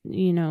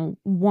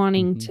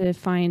 wanting to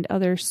find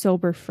other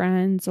sober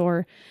friends,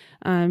 or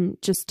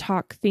just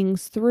talk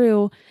things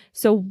through.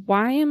 So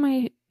why am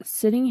I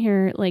sitting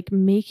here like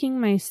making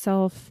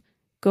myself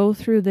go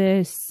through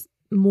this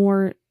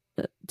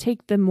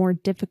take the more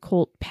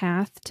difficult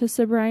path to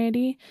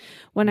sobriety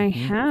when I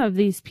have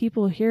these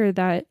people here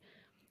that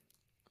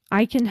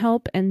I can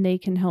help and they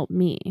can help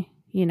me,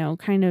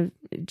 kind of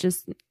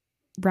just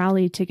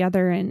rally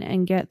together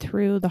and get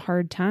through the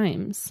hard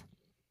times.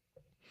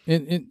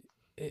 And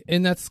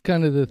that's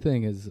kind of the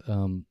thing is,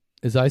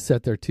 as I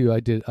sat there too,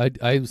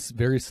 I was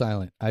very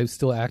silent. I was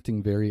still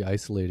acting very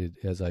isolated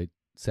as I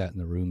sat in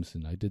the rooms,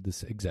 and I did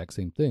this exact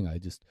same thing. I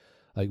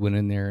went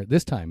in there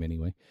this time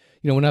anyway.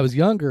 When I was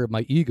younger,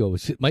 my ego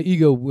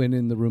went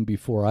in the room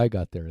before I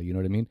got there. You know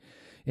what I mean?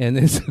 And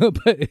then,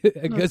 but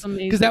I guess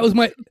because that was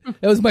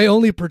my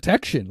only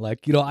protection.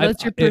 Like,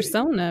 that's your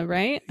persona,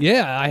 right?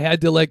 Yeah, I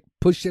had to like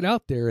push it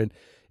out there, and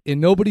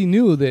nobody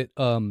knew that.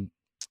 On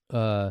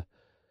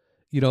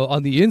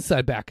the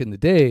inside back in the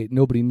day,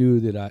 nobody knew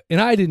that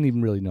I didn't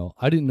even really know.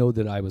 I didn't know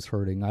that I was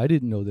hurting. I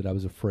didn't know that I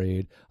was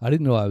afraid. I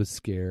didn't know I was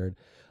scared.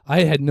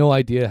 I had no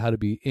idea how to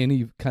be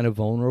any kind of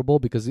vulnerable,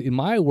 because in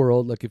my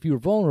world, like if you were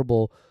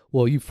vulnerable,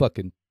 well, you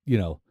fucking,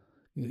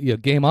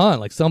 game on.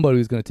 Like somebody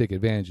was going to take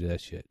advantage of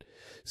that shit.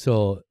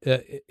 So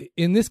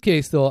in this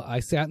case, though, I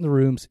sat in the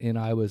rooms and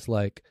I was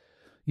like,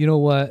 you know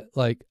what?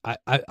 Like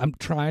I'm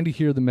trying to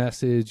hear the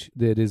message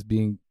that is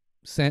being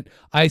sent.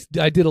 I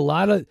did a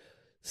lot of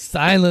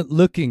silent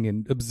looking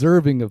and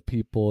observing of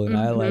people, and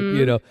I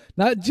like,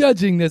 not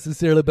judging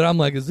necessarily, but I'm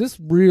like, is this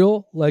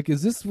real? Like,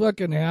 is this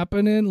fucking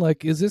happening?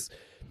 Like, is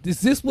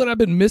this what I've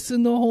been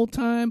missing the whole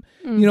time?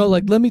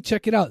 Like, let me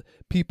check it out.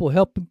 People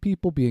helping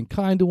people, being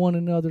kind to one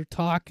another,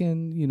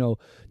 talking,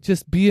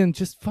 just being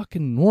just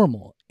fucking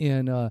normal.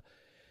 And I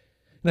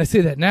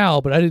say that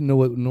now, but I didn't know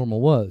what normal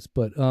was.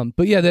 But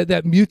yeah,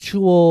 that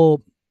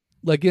mutual,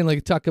 like, again,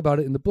 like talk about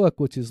it in the book,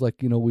 which is like,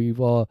 we've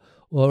all,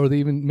 or they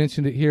even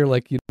mentioned it here,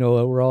 like,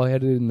 we're all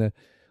headed in the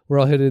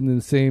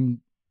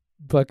same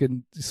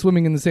fucking,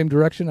 swimming in the same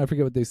direction. I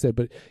forget what they said,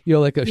 but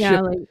like a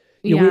ship.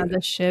 Like,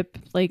 the ship,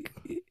 like,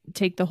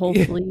 take the whole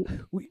fleet.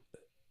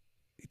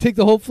 Take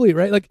the whole fleet,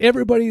 right? Like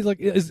everybody's like,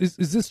 is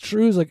this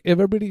true? Is like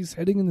everybody's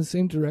heading in the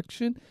same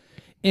direction,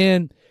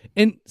 and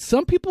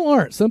some people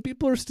aren't. Some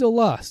people are still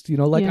lost.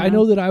 I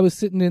know that I was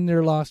sitting in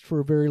there lost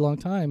for a very long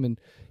time, and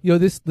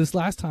this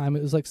last time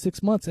it was like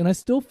 6 months, and I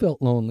still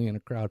felt lonely in a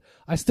crowd.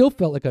 I still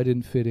felt like I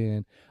didn't fit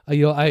in.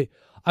 I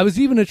was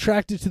even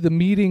attracted to the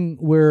meeting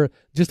where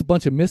just a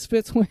bunch of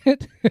misfits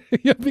went,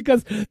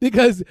 because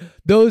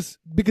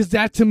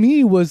that to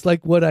me was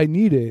like what I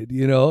needed.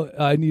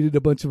 I needed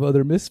a bunch of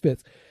other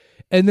misfits.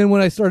 And then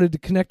when I started to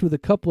connect with a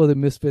couple of the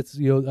misfits,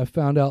 I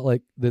found out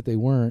like that they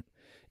weren't,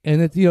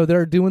 and that,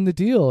 they're doing the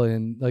deal,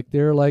 and like,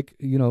 they're like,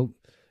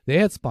 they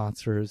had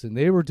sponsors, and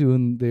they were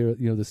doing their,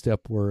 the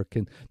step work,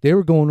 and they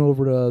were going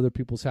over to other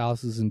people's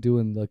houses and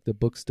doing like the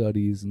book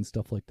studies and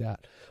stuff like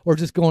that, or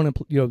just going and,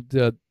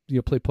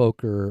 play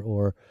poker,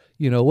 or,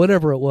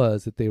 whatever it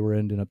was that they were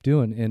ending up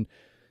doing. And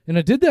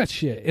I did that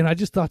shit, and I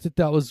just thought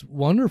that was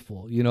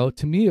wonderful.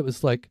 To me, it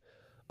was like,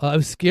 it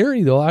was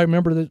scary though. I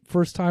remember the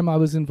first time I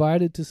was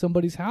invited to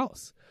somebody's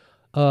house.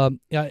 I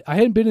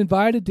hadn't been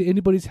invited to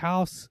anybody's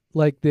house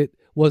like that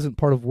wasn't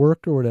part of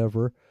work or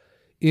whatever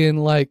in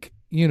like,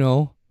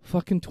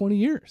 fucking 20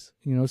 years,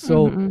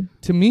 so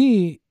to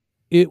me,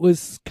 it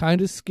was kind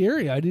of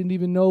scary. I didn't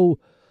even know,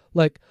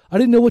 like, I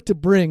didn't know what to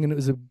bring, and it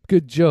was a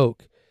good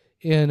joke.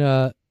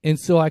 And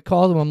so I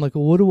called him. I'm like,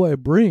 well, what do I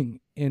bring?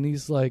 And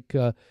he's like,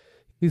 bring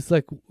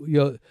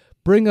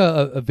a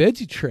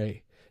veggie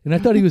tray. And I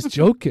thought he was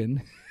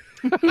joking.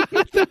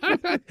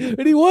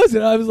 And he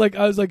wasn't. I was like,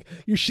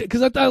 you're shit.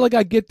 Cause I thought like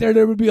I'd get there and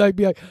it would be like,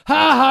 ha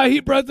ha, he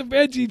brought the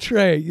veggie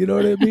tray. You know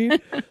what I mean?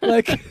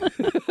 Like,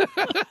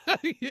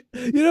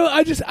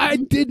 I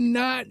did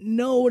not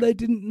know what I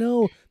didn't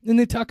know. And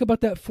they talk about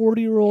that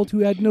 40-year-old who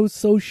had no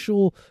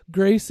social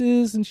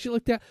graces and shit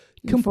like that.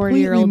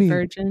 Completely 40-year-old me.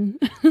 virgin.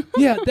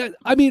 Yeah.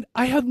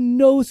 I have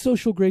no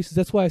social graces.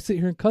 That's why I sit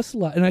here and cuss a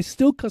lot. And I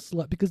still cuss a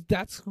lot because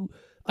that's who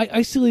I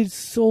isolated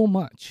so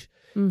much.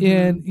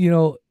 And,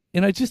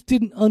 and I just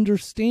didn't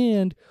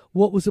understand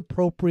what was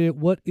appropriate,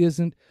 what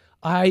isn't.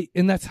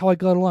 And that's how I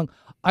got along.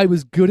 I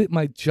was good at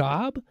my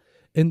job,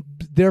 and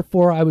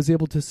therefore I was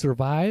able to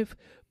survive.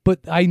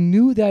 But I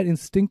knew that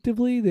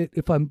instinctively, that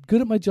if I'm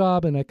good at my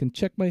job and I can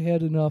check my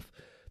head enough,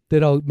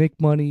 that I'll make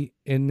money,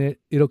 and that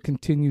it'll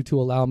continue to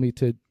allow me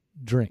to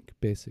drink,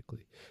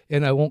 basically.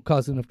 And I won't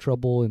cause enough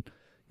trouble, and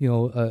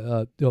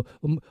my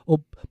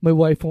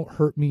wife won't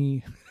hurt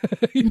me,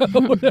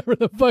 whatever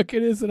the fuck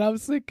it is. And I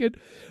was thinking,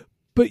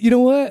 but you know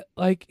what?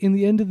 Like, in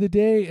the end of the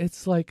day,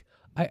 it's like,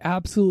 I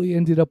absolutely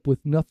ended up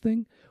with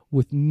nothing,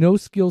 with no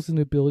skills and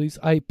abilities.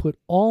 I put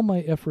all my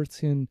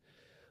efforts in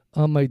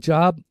on my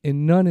job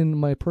and none in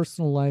my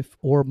personal life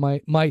or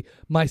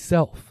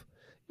myself.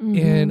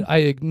 And I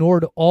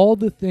ignored all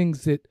the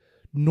things that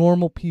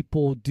normal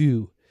people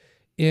do.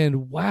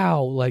 And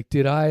wow, like,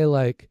 did I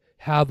like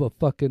have a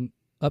fucking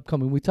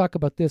upcoming? We talk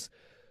about this,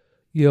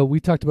 we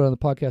talked about it on the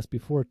podcast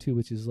before too,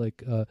 which is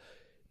like,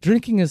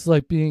 drinking is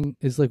like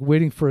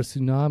waiting for a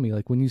tsunami.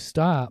 Like when you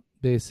stop,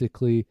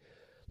 basically,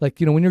 like,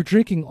 when you're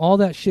drinking, all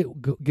that shit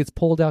gets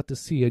pulled out to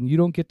sea and you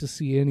don't get to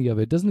see any of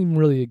it. It doesn't even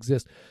really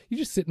exist. You're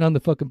just sitting on the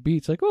fucking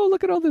beach like, oh,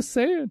 look at all this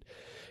sand.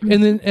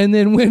 And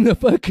then when the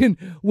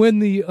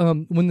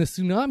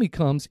tsunami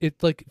comes,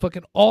 it like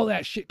fucking all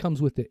that shit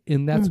comes with it.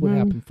 And that's what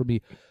happened for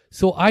me.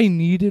 So I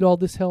needed all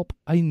this help.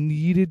 I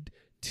needed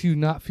to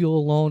not feel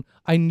alone.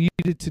 I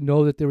needed to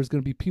know that there was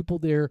going to be people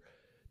there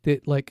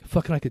that like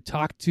fucking I could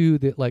talk to,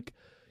 that like,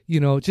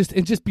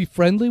 just be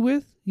friendly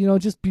with,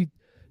 just be.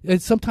 And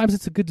sometimes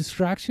it's a good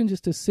distraction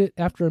just to sit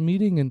after a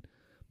meeting and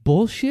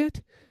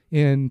bullshit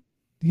and,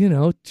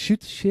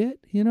 shoot the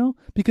shit,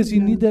 because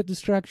you need that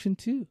distraction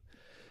too.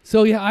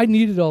 So yeah, I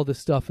needed all this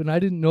stuff and I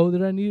didn't know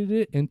that I needed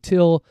it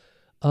until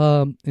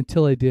I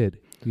did,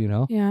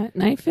 Yeah.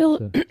 And I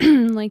feel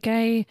like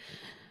I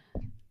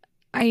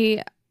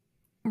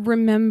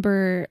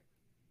remember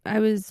I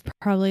was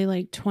probably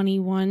like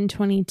 21,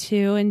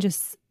 22 and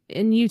just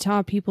in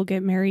Utah, people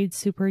get married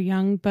super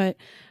young, but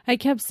I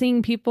kept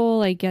seeing people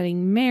like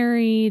getting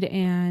married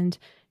and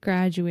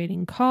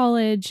graduating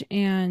college.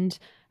 And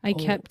I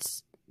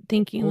kept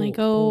thinking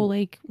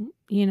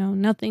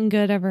nothing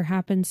good ever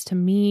happens to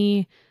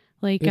me.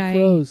 Like it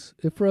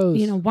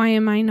froze. Why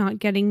am I not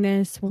getting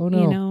this?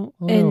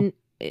 And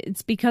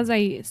it's because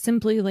I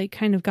simply like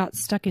kind of got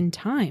stuck in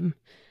time.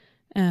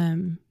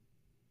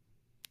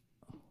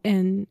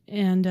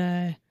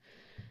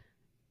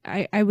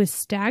 I was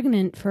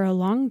stagnant for a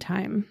long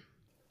time.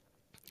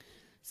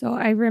 So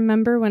I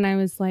remember when I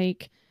was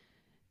like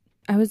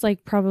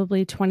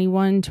probably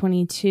 21,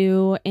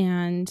 22,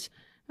 and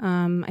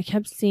I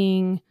kept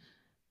seeing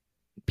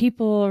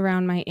people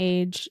around my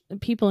age,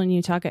 people in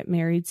Utah get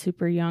married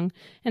super young.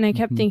 And I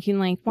kept thinking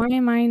like, why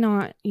am I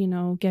not,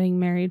 getting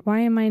married?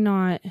 Why am I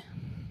not,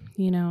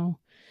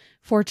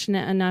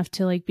 fortunate enough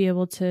to like be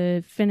able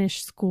to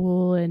finish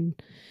school and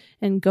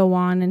go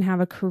on and have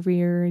a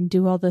career and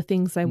do all the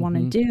things I want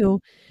to do.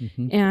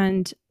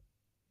 And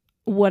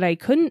what I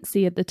couldn't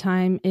see at the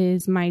time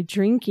is my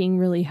drinking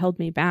really held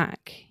me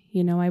back.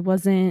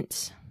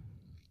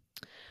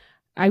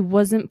 I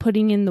wasn't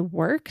putting in the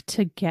work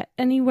to get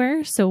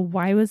anywhere. So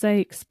why was I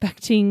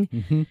expecting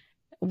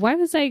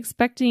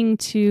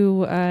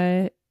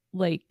to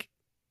like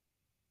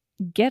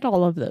get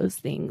all of those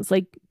things?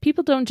 Like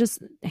people don't just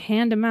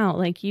hand them out.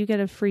 Like you get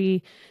a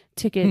free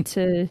ticket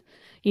to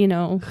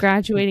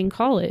graduating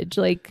college.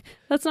 Like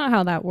that's not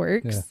how that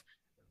works. Yeah.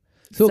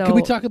 So can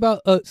we talk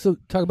about so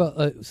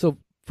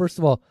first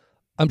of all,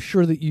 I'm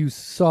sure that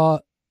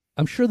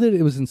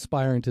it was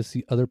inspiring to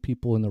see other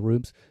people in the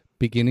rooms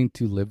beginning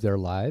to live their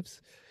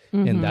lives.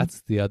 And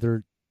that's the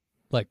other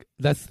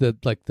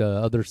the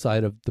other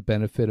side of the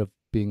benefit of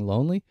being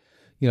lonely.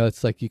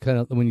 It's like you kind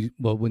of when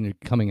you're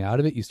coming out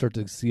of it, you start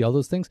to see all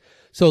those things.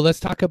 So let's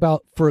talk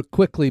about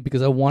quickly,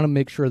 because I want to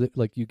make sure that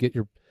like you get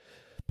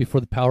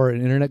before the power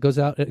and internet goes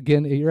out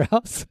again at your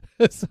house.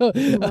 So,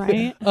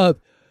 right.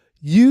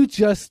 You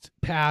just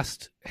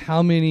passed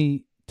how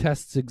many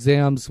tests,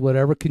 exams,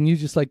 whatever? Can you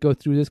just like go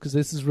through this? Because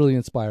this is really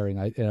inspiring.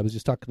 I was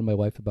just talking to my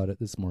wife about it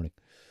this morning.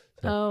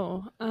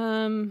 So.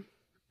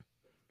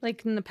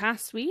 Like in the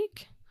past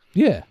week?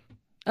 Yeah.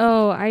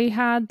 Oh, I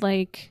had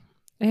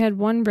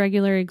one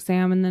regular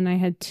exam and then I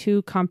had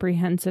 2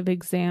 comprehensive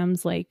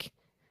exams, like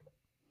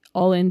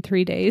all in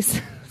 3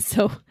 days.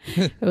 So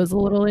it was a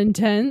little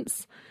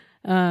intense.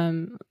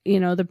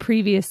 The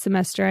previous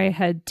semester I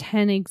had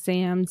 10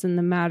 exams in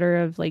the matter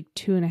of like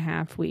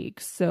 2.5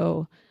 weeks.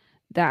 So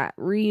that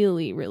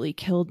really, really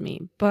killed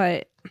me.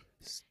 But,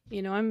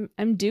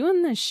 I'm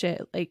doing this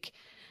shit. Like,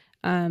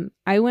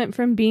 I went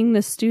from being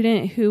the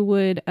student who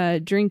would,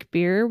 drink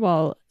beer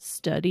while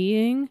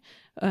studying,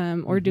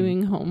 or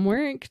doing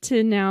homework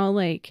to now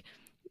like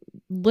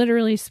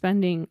literally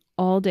spending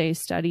all day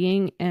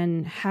studying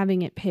and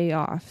having it pay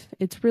off.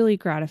 It's really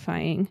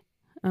gratifying.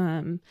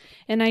 And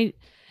I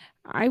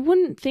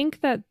wouldn't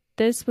think that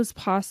this was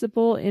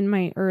possible in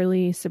my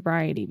early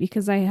sobriety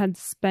because I had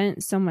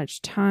spent so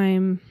much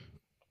time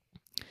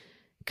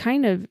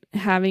kind of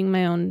having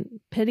my own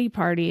pity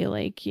party.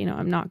 Like,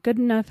 I'm not good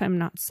enough. I'm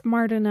not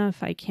smart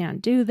enough. I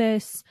can't do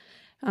this.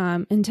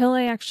 Until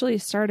I actually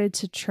started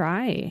to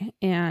try,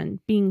 and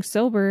being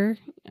sober,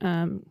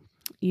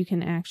 you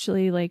can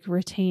actually like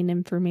retain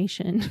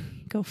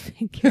information. Go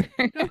figure.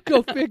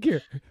 Go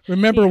figure.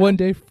 Remember one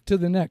day to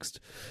the next.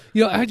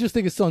 I just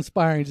think it's so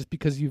inspiring just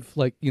because you've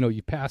like,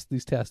 you passed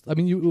these tests. I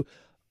mean,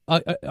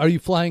 are you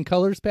flying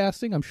colors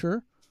passing? I'm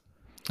sure.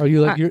 Are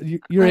you like,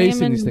 you're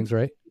acing these things,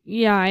 right?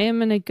 Yeah, I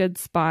am in a good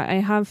spot. I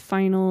have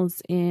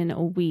finals in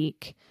a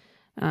week.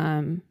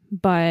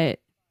 But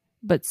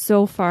but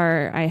so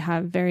far I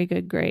have very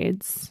good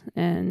grades,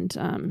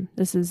 and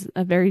this is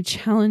a very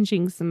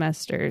challenging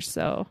semester.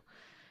 So,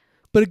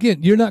 but again,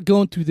 you're not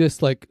going through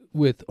this like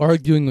with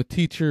arguing with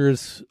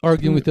teachers,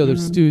 arguing with other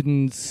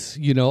students,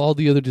 you know, all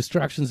the other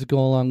distractions that go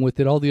along with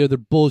it, all the other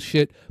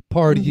bullshit,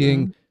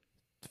 partying,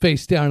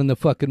 face down in the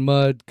fucking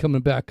mud,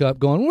 coming back up,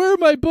 going, where are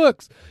my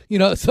books? You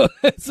know, so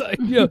it's like,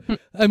 you know,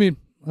 I mean,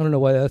 I don't know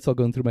why that's all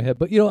going through my head,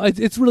 but, you know,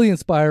 it's really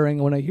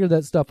inspiring. When I hear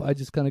that stuff, I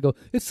just kind of go,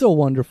 it's so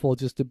wonderful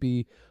just to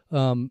be,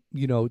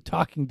 you know,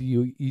 talking to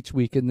you each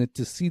week, and then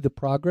to see the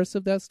progress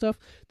of that stuff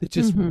that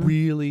just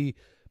really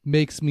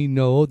makes me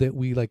know that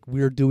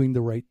we're doing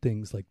the right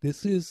things. Like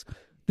this is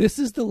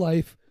the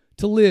life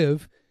to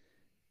live,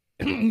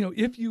 you know,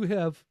 if you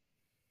have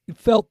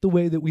felt the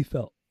way that we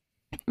felt,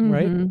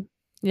 right?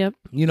 Yep.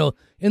 You know,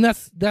 and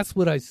that's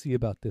what I see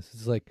about this.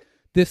 It's like,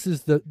 this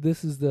is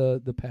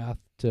the path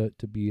to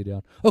be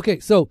down. Okay,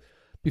 so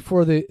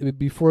before the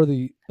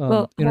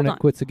internet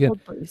quits again.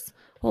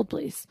 Hold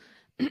please.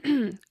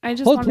 I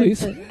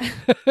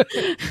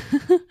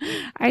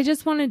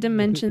just wanted to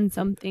mention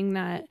something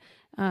that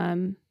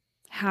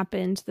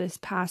happened this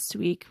past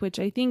week, which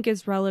I think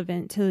is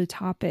relevant to the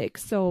topic.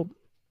 So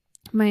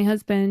my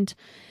husband,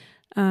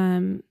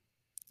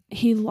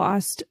 he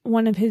lost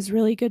one of his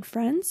really good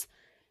friends.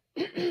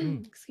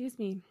 Excuse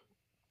me.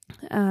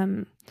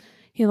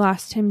 He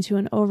lost him to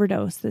an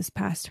overdose this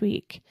past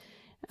week.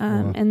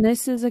 And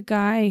this is a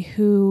guy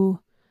who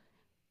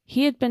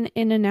he had been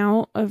in and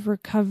out of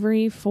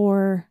recovery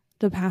for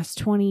the past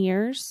 20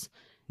 years.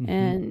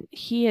 And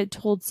he had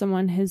told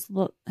someone his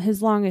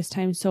longest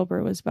time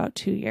sober was about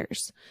 2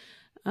 years.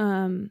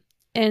 And,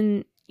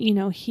 you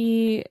know,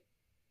 he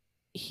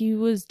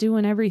was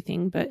doing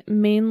everything, but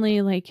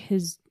mainly like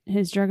his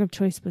drug of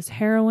choice was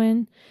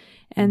heroin.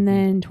 And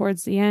then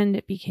towards the end,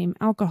 it became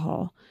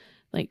alcohol,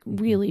 like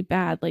really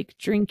bad, like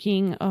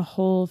drinking a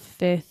whole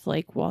fifth,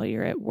 like while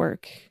you're at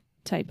work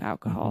type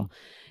alcohol.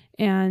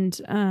 And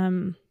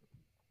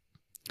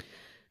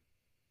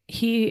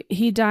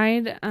he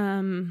died.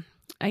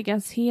 I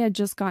guess he had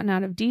just gotten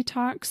out of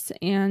detox,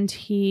 and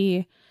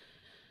he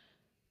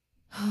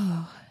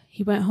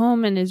went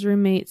home, and his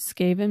roommates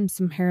gave him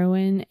some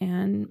heroin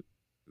and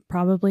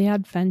probably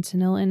had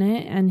fentanyl in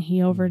it, and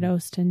he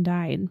overdosed and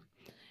died.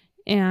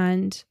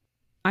 And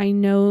I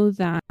know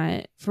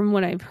that from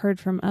what I've heard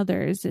from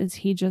others is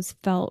he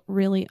just felt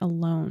really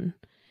alone.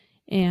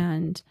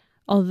 And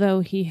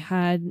although he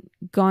had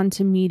gone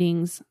to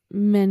meetings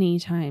many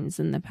times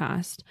in the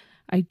past,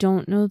 I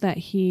don't know that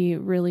he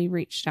really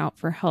reached out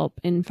for help.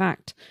 In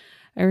fact,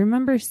 I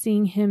remember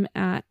seeing him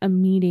at a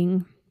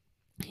meeting.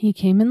 He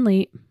came in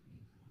late,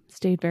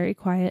 stayed very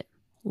quiet,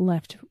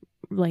 left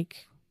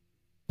like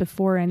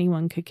before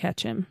anyone could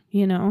catch him,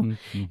 you know?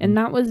 And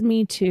that was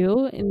me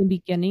too in the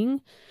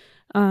beginning.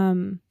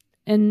 And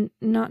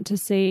not to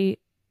say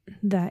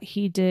that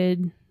he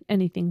did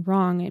anything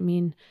wrong. I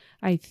mean,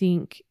 I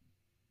think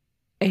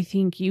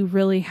you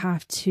really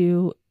have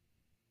to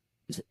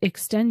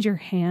extend your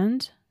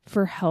hand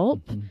for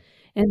help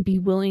and be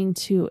willing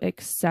to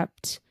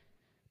accept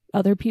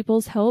other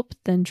people's help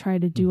than try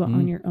to do it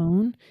on your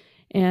own.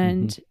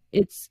 And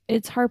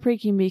it's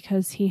heartbreaking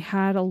because he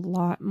had a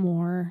lot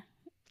more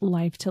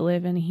life to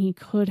live, and he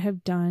could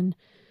have done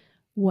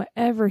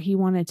whatever he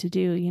wanted to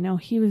do. You know,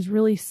 he was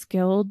really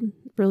skilled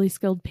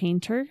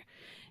painter,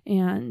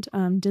 and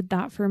did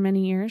that for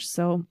many years.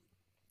 So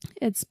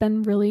it's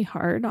been really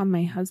hard on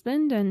my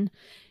husband,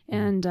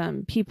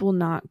 and people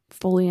not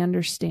fully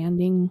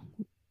understanding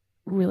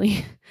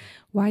really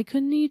why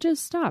couldn't he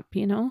just stop,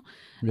 you know?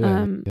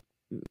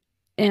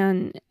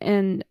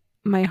 And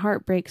my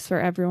heart breaks for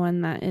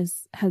everyone that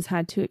has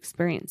had to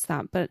experience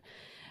that. But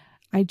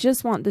I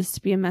just want this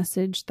to be a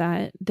message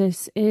that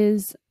this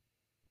is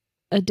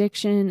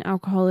addiction.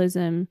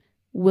 Alcoholism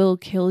will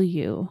kill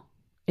you.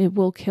 It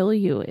will kill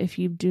you if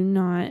you do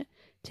not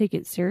take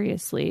it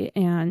seriously.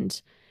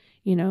 And,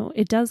 you know,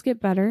 it does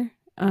get better.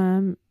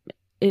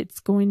 It's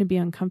going to be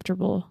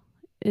uncomfortable.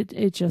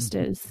 It just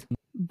is.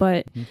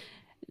 But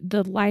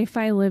the life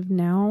I live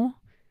now,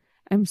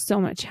 I'm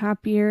so much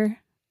happier.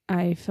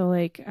 I feel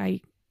like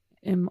I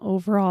am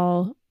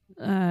overall,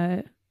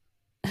 I'm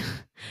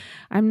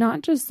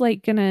not just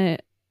like gonna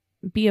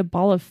be a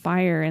ball of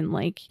fire and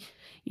like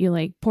you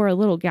like pour a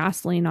little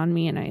gasoline on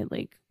me and I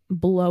like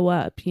blow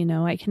up, you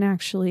know. I can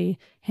actually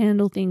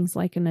handle things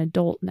like an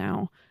adult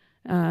now.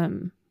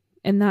 And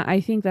that, I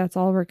think that's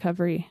all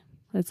recovery.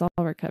 That's all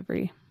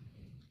recovery.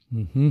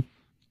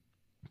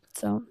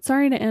 So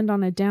sorry to end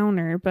on a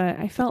downer, but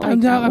I felt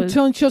like I'm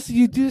telling Chelsea,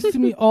 you do this to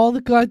me all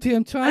the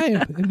goddamn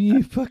time. I mean,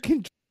 you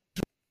fucking.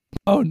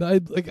 Oh no!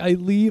 I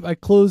leave. I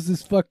close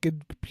this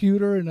fucking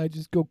computer and I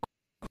just go.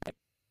 I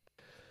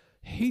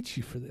hate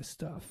you for this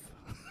stuff.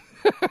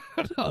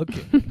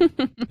 Okay.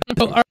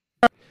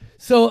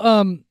 So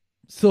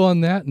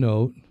on that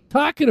note,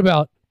 talking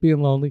about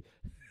being lonely,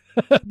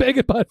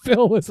 Begging Pot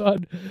Phil was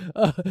on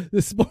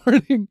this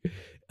morning,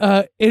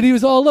 and he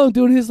was all alone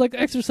doing his like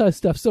exercise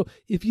stuff. So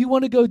if you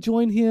want to go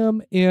join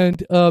him,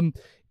 and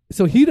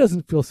so he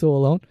doesn't feel so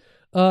alone,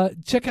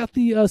 check out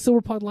the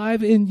SoberPod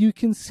Live, and you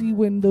can see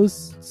when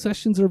those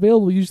sessions are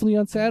available, usually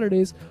on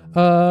Saturdays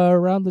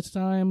around the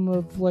time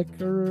of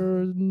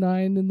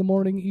 9 in the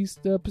morning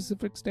East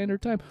Pacific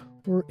Standard Time,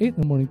 or 8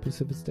 in the morning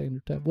Pacific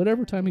Standard Time,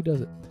 whatever time he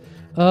does it.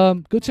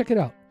 Go check it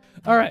out.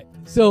 All right.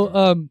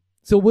 So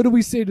what do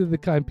we say to the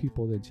kind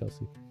people then,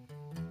 Chelsea?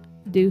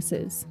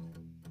 Deuces.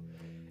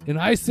 And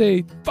I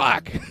say,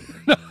 fuck.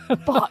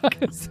 Fuck.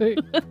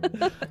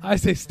 I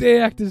say stay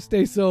active,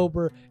 stay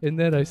sober, and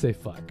then I say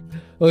fuck.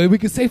 Okay, we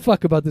can say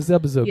fuck about this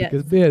episode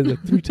because, man,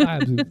 3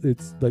 times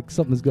it's like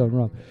something's going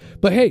wrong.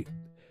 But hey,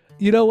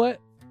 you know what?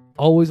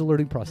 Always a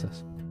learning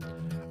process.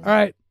 All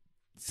right.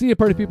 See you,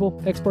 party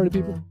people. Ex-party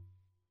people.